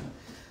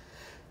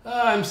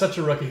 I'm such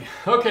a rookie.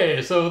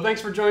 Okay, so thanks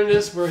for joining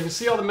us. We're going to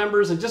see all the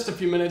members in just a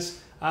few minutes.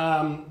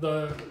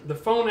 The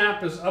phone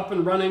app is up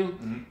and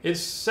running. It's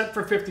set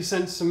for 50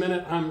 cents a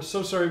minute. I'm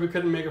so sorry we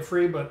couldn't make it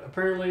free, but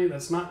apparently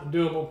that's not a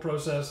doable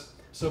process.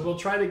 So we'll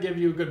try to give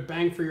you a good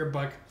bang for your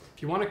buck.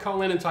 If you want to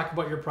call in and talk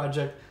about your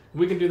project,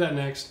 we can do that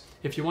next.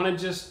 If you want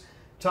to just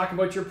talk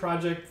about your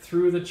project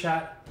through the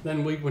chat,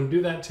 then we can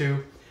do that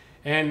too.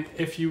 And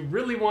if you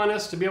really want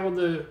us to be able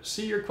to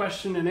see your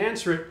question and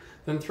answer it,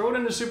 then throw it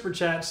in the super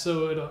chat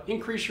so it'll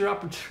increase your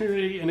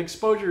opportunity and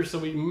exposure so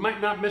we might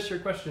not miss your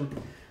question.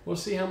 We'll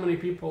see how many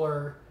people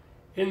are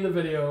in the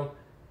video.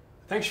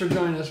 Thanks for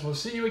joining us. We'll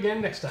see you again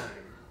next time.